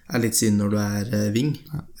litt synd når du ving.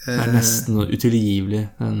 Det nesten noe utilgivelig,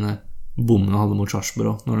 den bommen han hadde mot Sarpsborg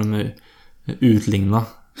også, når de utlignet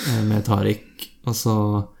med Tariq, og så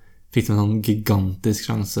fikk de en sånn gigantisk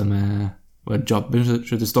sjanse med Jabber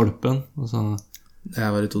skjøt i stolpen, og så... Det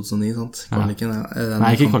her var i 2009, sant? Kvaliken,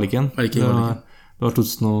 Nei, ikke kvaliken. Det var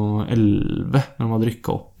 2011, når de hadde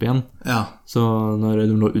rykket opp igjen. Så når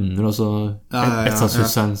de lå under, og så Etsas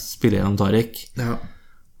Hussein spiller gjennom Tariq,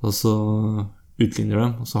 og så utligner de,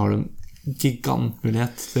 og så har de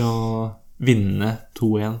gigantmulighet til å vinne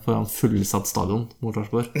 2-1 foran fullsatt stadion mot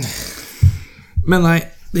Sarpsborg. Men nei,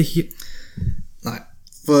 det ikke... Nei,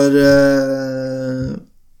 for...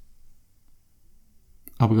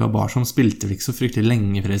 Abgar Barsom spilte vel ikke så fryktelig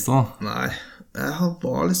lenge, forresten da. Nei, jeg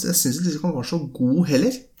synes ikke han var så god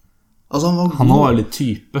heller. Altså, han var god. Han var litt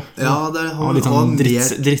type. Ja, han var litt sånn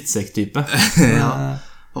drittsekk-type.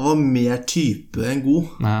 Han var mer type enn god,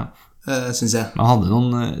 synes jeg. Men han hadde noen,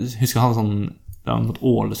 husker han hadde sånn, mot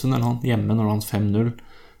Ålesund eller noe, hjemme når han 5-0.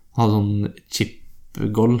 Han hadde sånn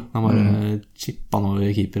chip-goal, han bare chippet han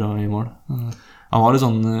over keeper og i mål. Han var litt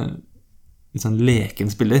sånn leken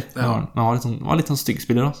spiller. Han var litt sånn stygg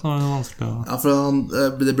spiller da, så var det vanskelig å... Ja, for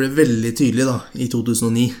det ble veldig tydelig da, i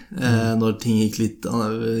 2009, når ting gikk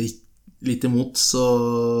litt imot, så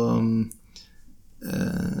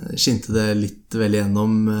skinte det litt vel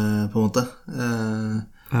igjennom, på en måte.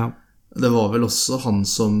 Det var vel også han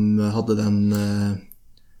som hadde den,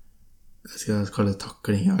 jeg skal kalle det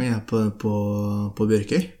takling en gang, på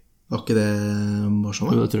Bjørkøy. Var ikke det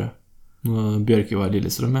morsomt? Jo, det tror jeg. Når Bjørkøy var i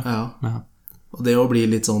Lillestrøm, ja. Og det å bli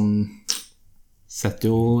litt sånn... Setter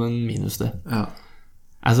jo en minus det.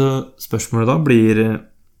 Altså, spørsmålet da blir...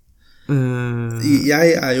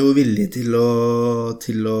 Jeg jo villig til å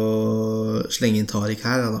slenge inn Tariq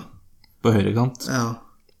her, da. På høyrekant? Ja.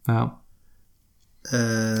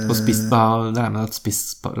 Og det med at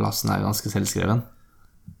spissplassen ganske selvskreven.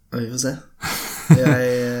 Ja, vi får se.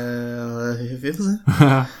 Vi får se.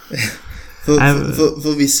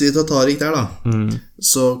 For hvis vi tar Tariq der da,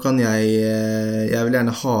 så kan jeg vil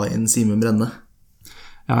gjerne ha inn Simen Brenne.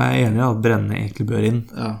 Ja, jeg enig i at Brenne egentlig bør inn.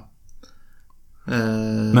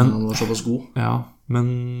 Men han var såpass god. Ja, men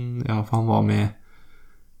for han var med.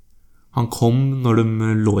 Han kom når de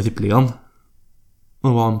lå i tippeligaen. Og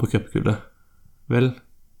var han på cupgullet. Vel?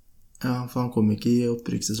 Ja, for han kom ikke i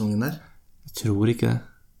opprykkssesongen der. Jeg tror ikke det.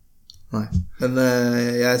 Nei, men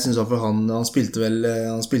jeg synes at for han spilte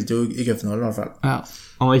jo i cupfinalen i hvert fall. Ja,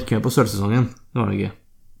 han var ikke med på sølvsesongen, det var det ikke.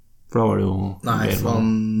 For da var det jo... Nei, for han...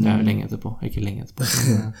 Det jo lenge etterpå, ikke lenge etterpå.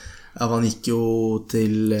 Ja, han gikk jo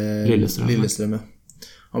til Lillestrøm.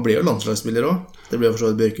 Han ble jo landslagsspiller også. Det ble jo for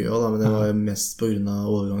så vidt Bjørkøy også da, men det var jo mest på grunn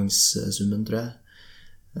av overgangssummen, tror jeg.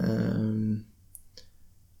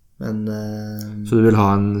 Men... Så du vil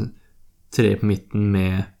ha en 3 på midten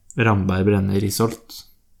med Ramberg, Brenne, Risholt?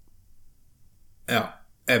 Ja,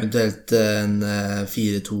 eventuelt en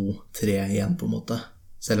 4-2-3 igjen på en måte.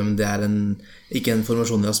 Selv om det ikke en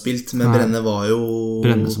formasjon vi har spilt, men Brenne var jo...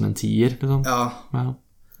 Brenne som en 10er, liksom?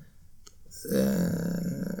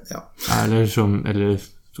 Ja. Eller så går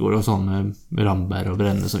det jo sånn med Ramberg og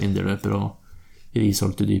Brenne som indreløper og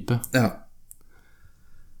Risholt i dypet. Ja.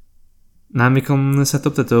 Nei, vi kan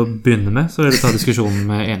sette opp dette å begynne med, så vil vi ta diskusjonen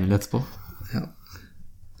med Emil etterpå. Ja.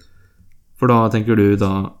 For da tenker du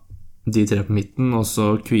da... De 3 på midten, og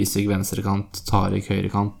så Kvisvik venstrekant, Tariq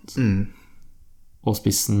høyrekant. Og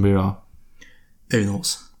spissen blir da Øyvind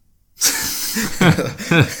Aas.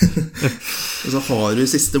 Og så har du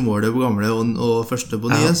siste målet på gamle og første på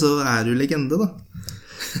nye, så du legende da.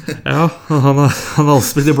 Ja, han har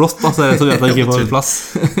også spilt i blått da, så jeg vet at han ikke får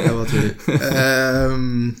plass. Jeg var tydelig.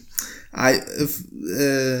 Nei,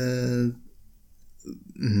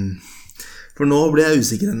 for nå blir jeg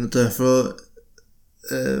usikker enn det, for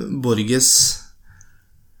Borges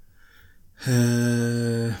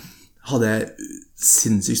hadde jeg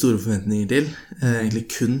sinnssykt store forventninger til, egentlig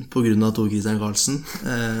kun på grunn av Tor Christian Karlsen,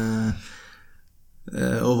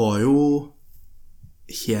 og var jo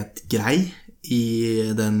helt grei i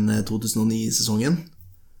den 2009-sesongen,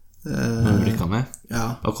 Når du rykket med. Ja.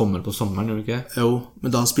 Da kommer det på sommeren, gjør du ikke? Jo,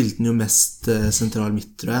 men da spilte han jo mest sentral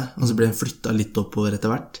midt, tror jeg. Og så ble han flyttet litt oppover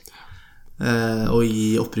etter hvert. Og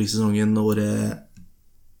i opprykkssesongen året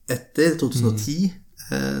etter, 2010,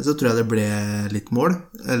 så tror jeg det ble litt mål.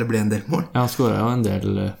 Eller ble en del mål. Ja, han skåret jo en del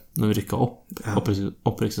når vi rykket opp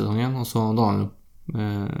opprykkssesongen. Og så da han jo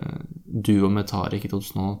duo med Tariq i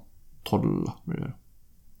 2012, da.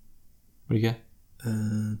 Var det ikke?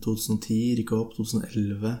 2010, rykket opp,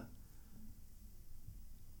 2011.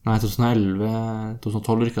 Nei,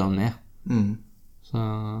 2012 rykket han ned. Så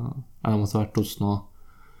det måtte ha vært 2000.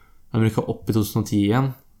 Han rykket opp i 2010 igjen.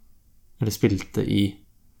 Eller spilte i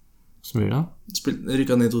så mye da?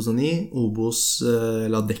 Rykket ned i 2009. Obos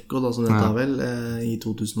La Deco, da, som det heter vel, i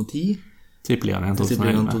 2010. Trippeligaen igjen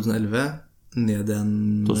 2011. Ned igjen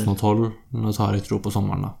 2012, når Tariq dro på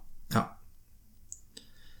sommeren da.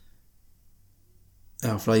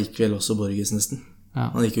 Ja, for da gikk vel også Borges nesten. Ja.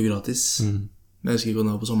 Han gikk jo gratis. Men jeg husker ikke om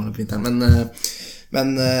det var på sommeren eller på vinteren. Men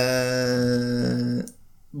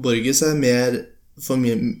Borges er mer for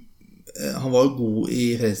mye. Han var jo god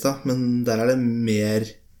i Fredrikstad, men der er det mer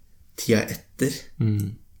tida etter.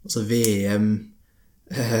 Altså VM,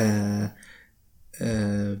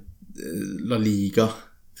 La Liga.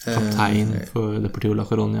 Kaptein for Deportivo La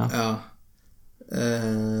Coruña. Ja.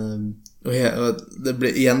 Og det ble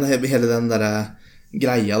igjen hele den der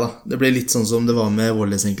greia da. Det ble litt sånn som det var med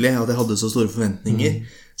Wallace egentlig, at jeg hadde så store forventninger.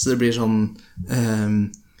 Så det blir sånn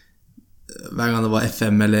hver gang det var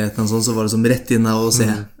FM eller et eller annet sånt, så var det som rett inn og se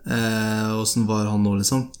hvordan var han nå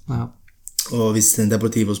liksom. Ja. Og hvis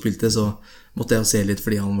Deportivo spilte, så måtte jeg jo se litt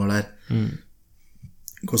fordi han var der.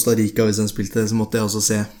 Costa Rica, hvis han spilte, så måtte jeg også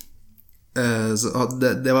se. Så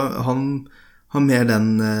det var han mer den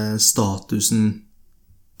statusen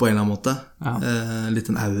på en eller annen måte. Litt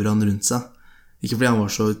den auraen rundt seg. Ikke fordi han var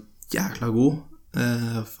så jækla god.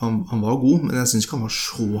 Han var god, men jeg synes ikke han var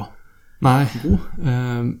så god.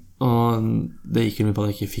 Og det gikk jo mye på at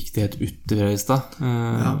jeg ikke fikk det helt ut i Fredrikstad.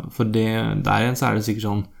 For der igjen så er det sikkert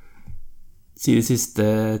sånn, siden de siste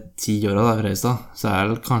 10 årene da, i Fredrikstad, så er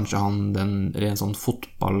det kanskje han den ren sånn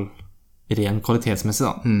fotball, ren kvalitetsmessig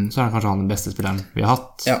da. Så er det kanskje han den beste spilleren vi har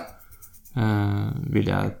hatt. Vil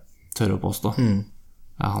jeg tørre å påstå.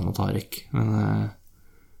 Han og Tariq. Men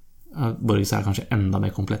Borges er kanskje enda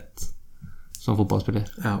mer komplett som fotballspiller.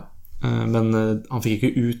 Men han fikk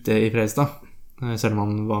ikke ut det i Fredrikstad, selv om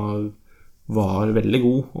han var veldig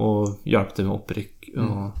god og hjalp til med opprykk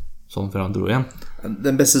og sånn før han dro igjen.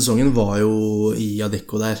 Den beste sesongen var jo i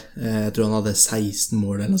Adecco der. Jeg tror han hadde 16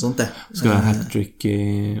 mål eller noe sånt. Skulle være hat-trick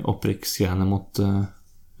i opprykksgreiene mot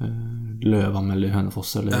Løvam eller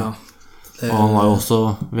Hønefoss eller... Og han var jo også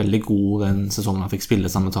veldig god den sesongen han fikk spille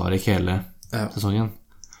sammen med Tariq hele sesongen.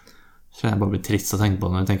 Så jeg bare blir trist å tenke på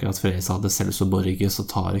når jeg tenker at Fredrikstad hadde Celso Borges og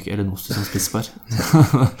Tariq Elionossi som spisspar.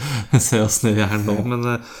 Jeg ser oss ned her nå, men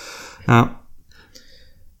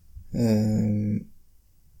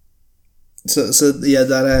Så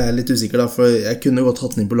der er jeg litt usikker da, for jeg kunne godt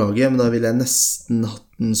hatt den inn på laget, men da ville jeg nesten hatt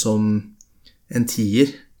den som en 10er.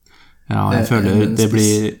 Ja, jeg føler det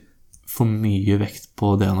blir for mye vekt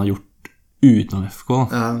på det han har gjort utenom FK,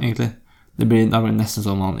 egentlig. Det blir nesten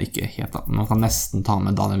sånn man ikke helt... Man kan nesten ta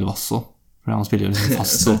med Daniel Vasso, for han spiller jo liksom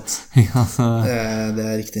fast. Det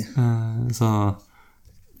er riktig. Så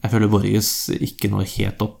jeg føler Borges ikke når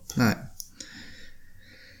helt opp. Nei.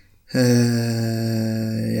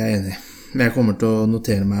 Jeg er enig. Men jeg kommer til å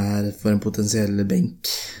notere meg her for en potensiell benk.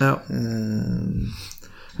 Jeg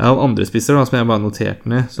har andre spisser da, som jeg bare noterte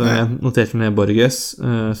ned. Så jeg noterte ned Borges,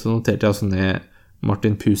 så noterte jeg også ned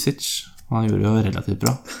Martin Pusic. Han gjorde jo relativt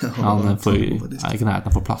bra. Han er ikke nærheten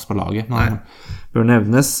av å få plass på laget, men han bør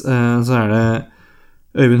nevnes. Så er det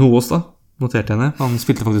Øyvind Hoås da, noterte henne. Han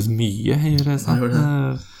spilte faktisk mye i Fredrikstad.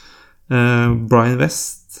 Brian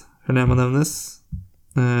West, hør det må nevnes.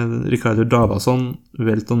 Ricardo Davason,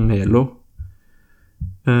 Welton Melo,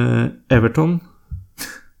 Everton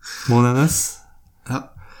må nevnes.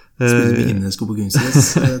 Spiller med innesko på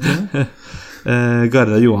Gunses, tror jeg.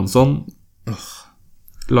 Garda Johansson,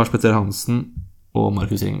 Lars Petter Hansen og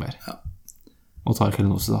Markus Ringberg. Og Tariq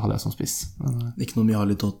Elionossi da hadde jeg som spiss. Ikke noe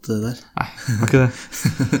Miali Tott der. Nei, var ikke det.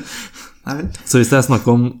 Nei vel. Så hvis det er snakk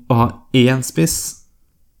om å ha én spiss,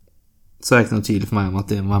 så er det ikke noe tvil for meg om at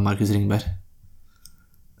det må være Markus Ringberg.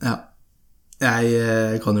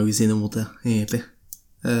 Jeg kan jo ikke si noe mot det, egentlig.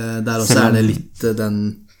 Der også er det litt den...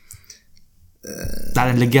 Det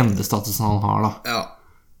er den legendestatusen han har da.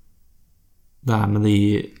 Det er med de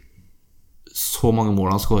så mange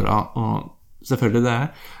mål han skåret, og selvfølgelig det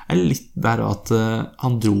er litt der at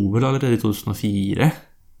han dro vel allerede i 2004,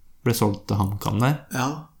 ble solgt til HamKam der. Ja.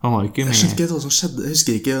 Han var jo ikke med. Jeg skjønte ikke hva som skjedde. Jeg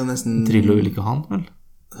husker ikke nesten... Drillo ville ikke han, vel?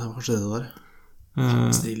 Det var kanskje det var.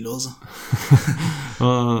 Drillo, altså.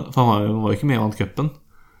 For han var jo ikke med og vant cupen.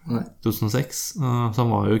 Nei. 2006. Så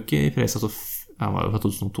han var jo ikke i Fredrikstad. Han var jo fra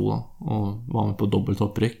 2002 da, og var med på dobbelt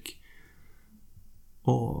opprykk.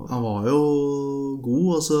 Og han var jo god,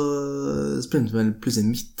 og så spilte vel plutselig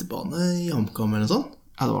midtbane i HamKam eller noe sånt.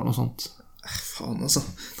 Ja, det var noe sånt. Faen, altså.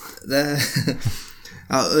 Det...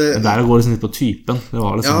 Ja, der går liksom litt på typen. Det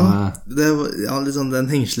var liksom det var litt sånn den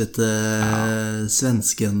hengslete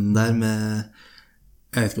svensken der med...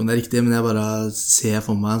 Jeg vet ikke om det er riktig, men jeg bare ser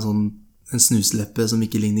for meg en snusleppe som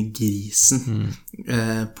ikke ligner grisen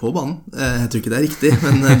på banen. Jeg tror ikke det er riktig,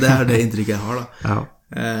 men det er det inntrykket jeg har da. Ja.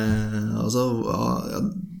 Altså,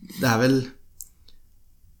 det er vel...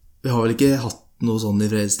 Vi har vel ikke hatt noe sånn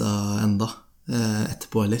i Fredrikstad enda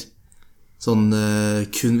etterpå heller. Sånn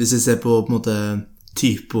kun hvis vi ser på en måte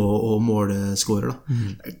type og måleskårer da.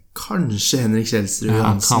 Kanskje Henrik Kjelsrud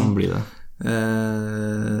Johansen. Kan bli det.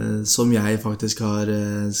 Som jeg faktisk har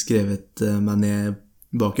skrevet meg ned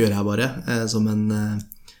bak øret her bare, som en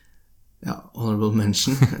honorable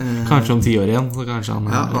mention. Kanskje om 10 år igjen, så kanskje han...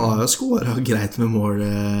 Ja, han har jo skåret greit med mål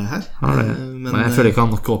her. Men jeg føler ikke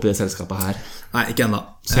han nok opp i det selskapet her. Nei, ikke enda.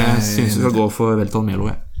 Så jeg synes vi skal gå for Velton Melo,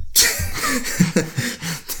 jeg.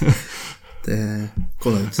 Det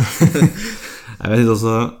kommer ut. Jeg vet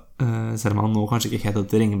også, selv om han nå kanskje ikke helt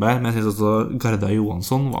etter Ringberg, men jeg synes også Garda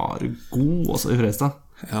Johansson var god også i Fredrikstad.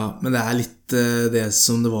 Ja, men det er litt det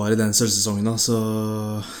som det var i den sølvsesongen da, så...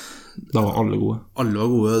 Da var alle gode. Alle var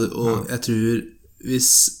gode, og jeg tror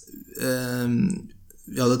hvis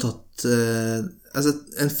vi hadde tatt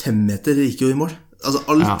en 5-meter gikk jo i mål. Altså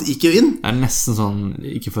alt gikk jo inn. Det er nesten sånn,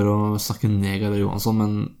 ikke for å snakke ned Garda Johansson,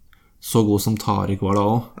 men så god som Tarik var da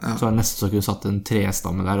også, så er det nesten så kunne satt en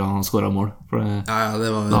 3-stamme der og han skåret mål. For det, det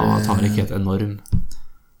var, da var Tarik helt enorm.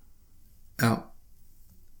 Ja.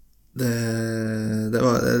 Det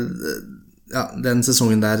var... Ja, den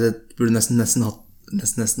sesongen der burde nesten hatt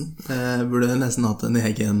burde nesten hatt en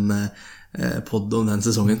egen podd om den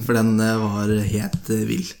sesongen, for den var helt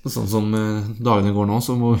vill. Sånn som dagene går nå,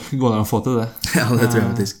 så må gå der og få til det. Ja, det tror jeg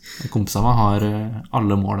faktisk. Kompisene meg har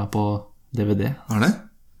alle målene på DVD. Har det?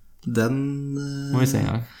 Den må vi se en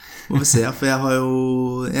gang. Må vi se, for jeg har jo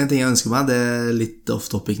en ting jeg ønsker meg, det er litt off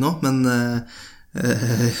topic nå, men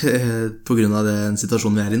på grunn av den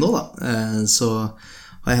situasjonen vi er i nå da, så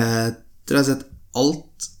har jeg sett alt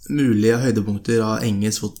mulige høydepunkter av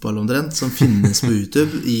engelsk fotball omtrent som finnes på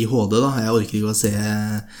YouTube i HD da. Jeg orker ikke å se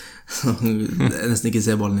nesten ikke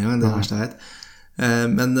se ballen i gang, det er verste jeg vet.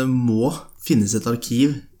 Men det må finnes et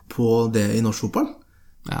arkiv på det i norsk fotball.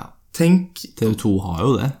 Ja. Tenk, TV2 har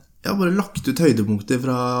jo det. Jeg har bare lagt ut høydepunkter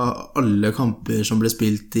fra alle kamper som ble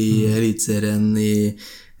spilt i Elitserien, i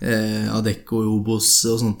Adecco, Obos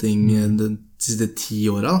og sånne ting de siste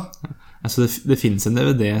 10 årene da. Altså det finnes en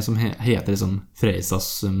DVD som heter liksom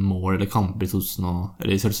Fredriksstads mål eller kamper i 2000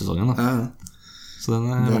 eller i sølvsesongen da. Ja. Så den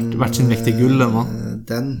har vært sin vekt i gull den da.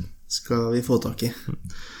 Den skal vi få tak i.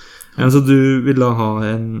 Ja, så du vil da ha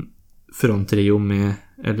en fronttrio med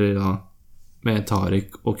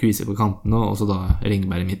Tarik og Kvise på kantene, og så da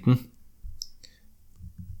Ringberg i midten?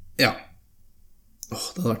 Ja.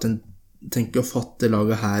 Det hadde vært tenk å fatte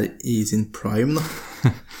laget her i sin prime da.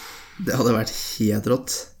 Det hadde vært helt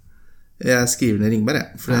rått. Jeg skriver ned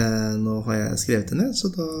Ringberg, for nå har jeg skrevet det ned,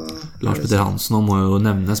 så da... Lars Petter Hansen må jo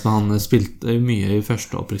nevnes, men han spilte mye i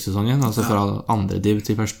første opprykkssesongen, altså fra andre div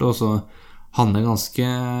til første, og så han er ganske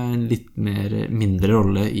litt mindre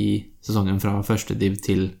rolle i sesongen fra første div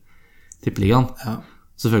til tippeligaen. Ja.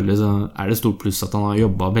 Selvfølgelig så er det stort pluss at han har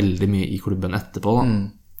jobbet veldig mye i klubben etterpå da.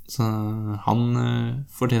 Så han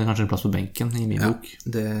fortjener kanskje en plass på benken i min bok.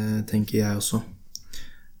 Det tenker jeg også.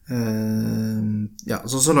 Ja,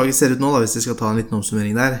 så laget ser ut nå da, hvis vi skal ta en liten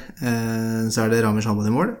oppsummering der, så er det Rami Shamban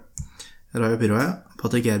i mål, Raja Piroja,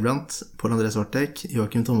 Patrick Erbrandt, Paul André Svartek,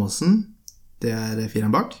 Joachim Thomassen, det er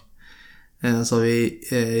 4 bak. Så har vi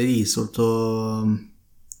Risholt og,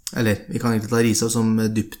 eller vi kan egentlig ta Risholt som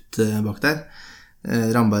dypt bak der,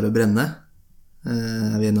 Ramberg og Brenne,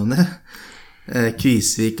 er vi enige om det?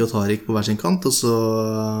 Kvisvik og Tarik på hver sin kant, og så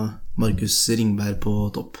Markus Ringberg på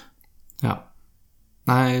topp. Ja.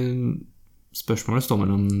 Nei, spørsmålet står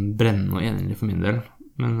mellom Brenne og Enelig for min del,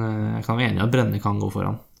 men jeg kan være enig i at Brenne kan gå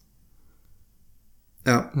foran.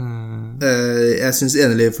 Ja, jeg synes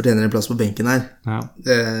Enelig fortjener en plass på benken her. Ja.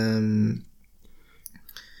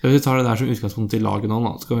 Hvis vi tar det der som utgangspunkt i laget nå,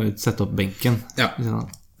 så skal vi sette opp benken. Ja.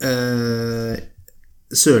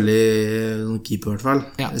 Sørlig keeper i hvert fall,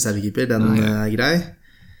 reservekeeper, den er grei.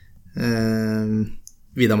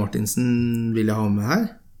 Vidar Martinsen vil jeg ha med her.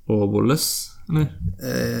 og Wallace, eller?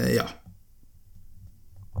 Ja.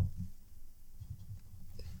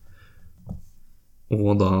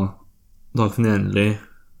 Og da Dagfinn Enli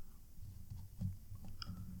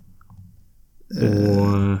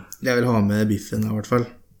og Jeg vil ha med Biffen i hvert fall.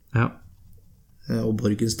 ja. Og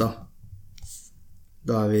Borges da.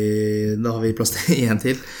 Da har vi plass til en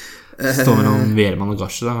til. Står mellom Wehrmann og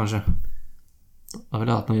Gashi da, kanskje. Da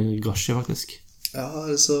ville jeg hatt med Gashi, faktisk. Ja,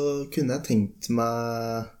 så kunne jeg tenkt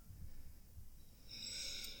meg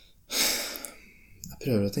Jeg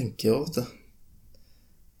prøver å tenke også, vet du.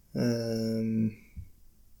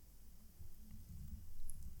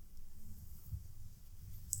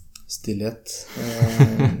 Stillhet.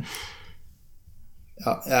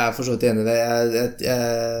 Ja, jeg er for så vidt enig i det. Jeg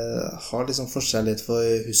har liksom forskjellighet for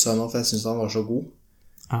Husa nå, for jeg synes han var så god.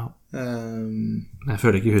 Ja. Jeg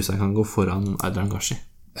føler ikke Husa kan gå foran Adrian Gashi.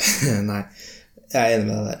 Nei, jeg er enig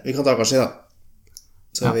med deg der. Vi kan ta Gashi da.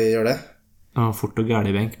 Så vi gjør det. Han var fort og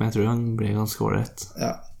gærlig benk, men jeg tror han ble ganske ålreit.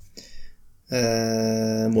 Ja.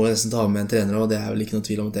 Må jo nesten ta med en trener, og det er vel ikke noe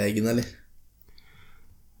tvil om at det er Eggen, eller?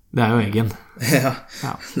 Det er jo Eggen. Ja.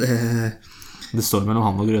 Det står mellom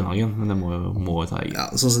han og Grønhagen, men det må jo ta Eggen. Ja,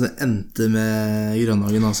 sånn som det endte med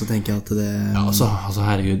Grønhagen, så tenker jeg at det... Ja, altså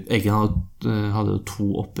herregud, Eggen hadde jo 2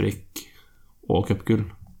 opprykk og cupgull.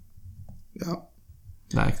 Ja.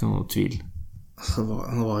 Det er ikke noe tvil.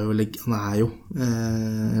 Han er jo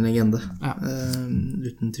en legende,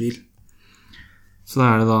 uten tvil. Så da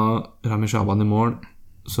er det da Rami Shaban i mål,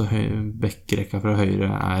 så bekkrekka fra høyre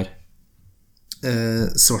er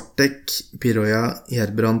Svartek, Piroja,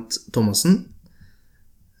 Gjerbrandt, Thomassen.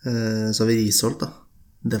 Så har vi Risholt da,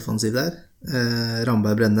 defensiv der.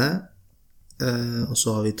 Ramberg, Brenne. Og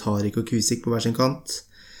så har vi Tarik og Kvisik på hver sin kant.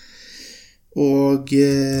 Og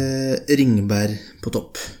Ringberg på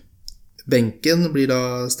topp. Benken blir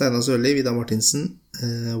da Steinar Sørli, Vidar Martinsen,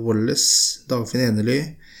 Wallace, Dagfinn Enely,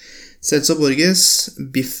 Celso Borges,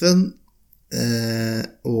 Biffen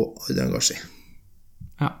og Adrian Gashi.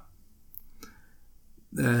 Ja.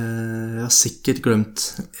 Jeg har sikkert glemt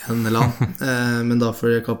en eller annen, men da får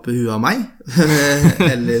jeg kappe huet av meg,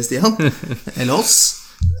 eller Stian, eller oss.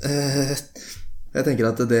 Jeg tenker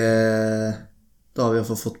at da har vi i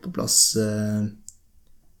hvert fall fått på plass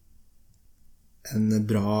en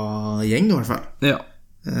bra gjeng i hvert fall. Ja.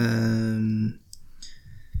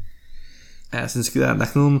 Jeg synes ikke det er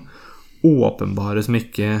ikke noen åpenbare som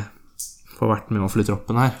ikke får vært med å flytte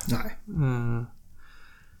troppen her. Nei.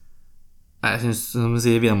 Jeg synes, som du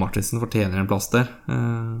sier, Vidar Martinsen fortjener en plass der.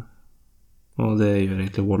 Og det gjør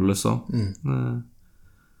egentlig Wallace også.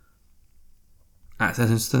 Nei, så jeg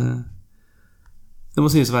synes det må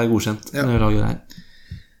sies å være godkjent når vi lager det her.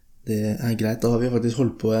 Det er greit, da har vi faktisk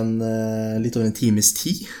holdt på litt over en times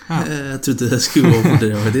tid. Jeg trodde det skulle gå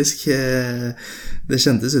fortere faktisk. Det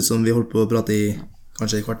kjentes ut som vi holdt på å prate i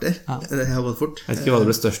kanskje et kvarter. Det har gått fort. Jeg vet ikke hva det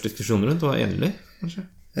ble størst diskusjon rundt, det var Enely, kanskje?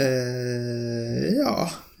 Ja,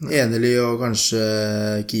 Enely og kanskje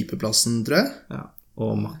keeperplassen, tror jeg. Ja,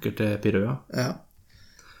 og makker til Pirøya. Ja.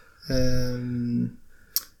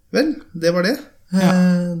 Vel, det var det.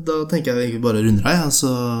 Da tenker jeg vi bare runder av,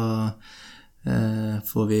 så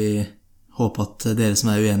får vi håpe at dere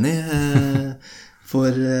som er uenige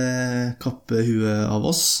får kappe huet av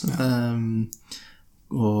oss,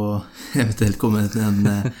 og eventuelt komme til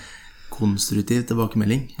en konstruktiv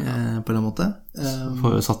tilbakemelding på en eller annen måte.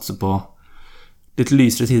 Får vi satse på litt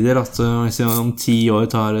lysere tider, at hvis vi om 10 år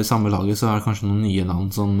tar samme laget, så er det kanskje noen nye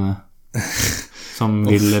navn som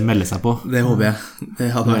vil melde seg på. Det håper jeg.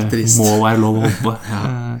 Det hadde vært trist. Det må være lov å håpe.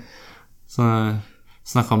 Så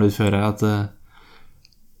snakket om litt før her at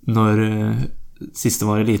når siste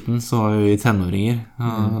var liten, så var vi tenåringer.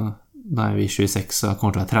 Da er vi 26, så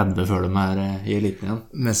kommer til å være 30 før de er i eliten igjen.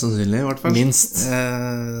 Mest sannsynlig, i hvert fall. Minst.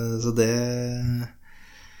 Så det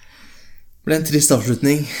ble en trist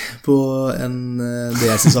avslutning på det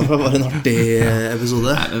jeg synes var en artig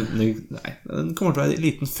episode. Nei, den kommer til å være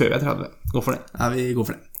liten før vi er 30. Gå for det. Ja, vi går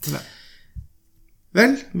for det. Ja.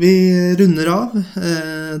 Vel, vi runder av.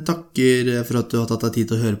 Takker for at du har tatt deg tid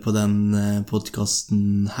til å høre på den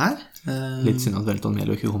podcasten her. Litt synd at Velton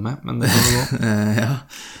Melo ikke kom med, men det kan gå. Ja,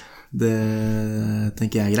 det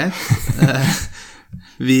tenker jeg er greit.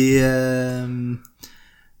 Vi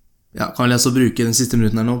kan vel altså bruke den siste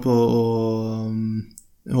minutten her nå på å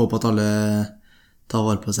håpe at alle tar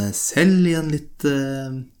vare på seg selv i en litt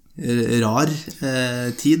rar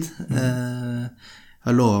tid. Jeg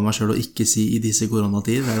har lovet meg selv å ikke si i disse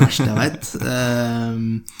koronatider, det er det verste jeg vet.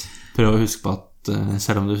 Prøv å huske på at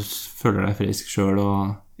selv om du føler deg frisk selv og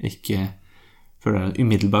ikke føler deg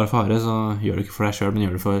umiddelbar fare, så gjør du ikke for deg selv, men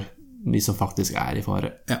gjør det for de som faktisk er i fare.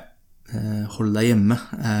 Ja, hold deg hjemme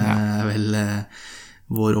er vel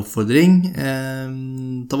vår oppfordring.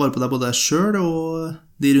 Ta vare på deg både deg selv og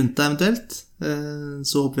de rundt deg eventuelt.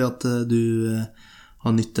 Så håper vi at du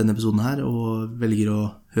har nytt denne episoden her og velger å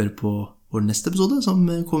høre på vår neste episode, som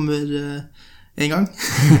kommer en gang.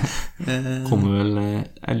 Kommer vel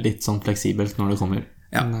litt sånn fleksibelt når det kommer.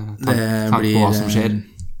 Ja, Tank på hva som skjer.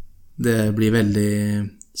 Det blir veldig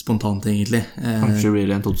spontant egentlig. Kanskje blir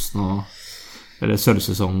det en eller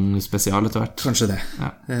sølvsesong spesial etter hvert. Kanskje det. Ja.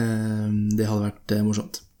 Det hadde vært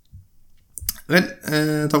morsomt. Vel,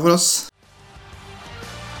 takk for oss.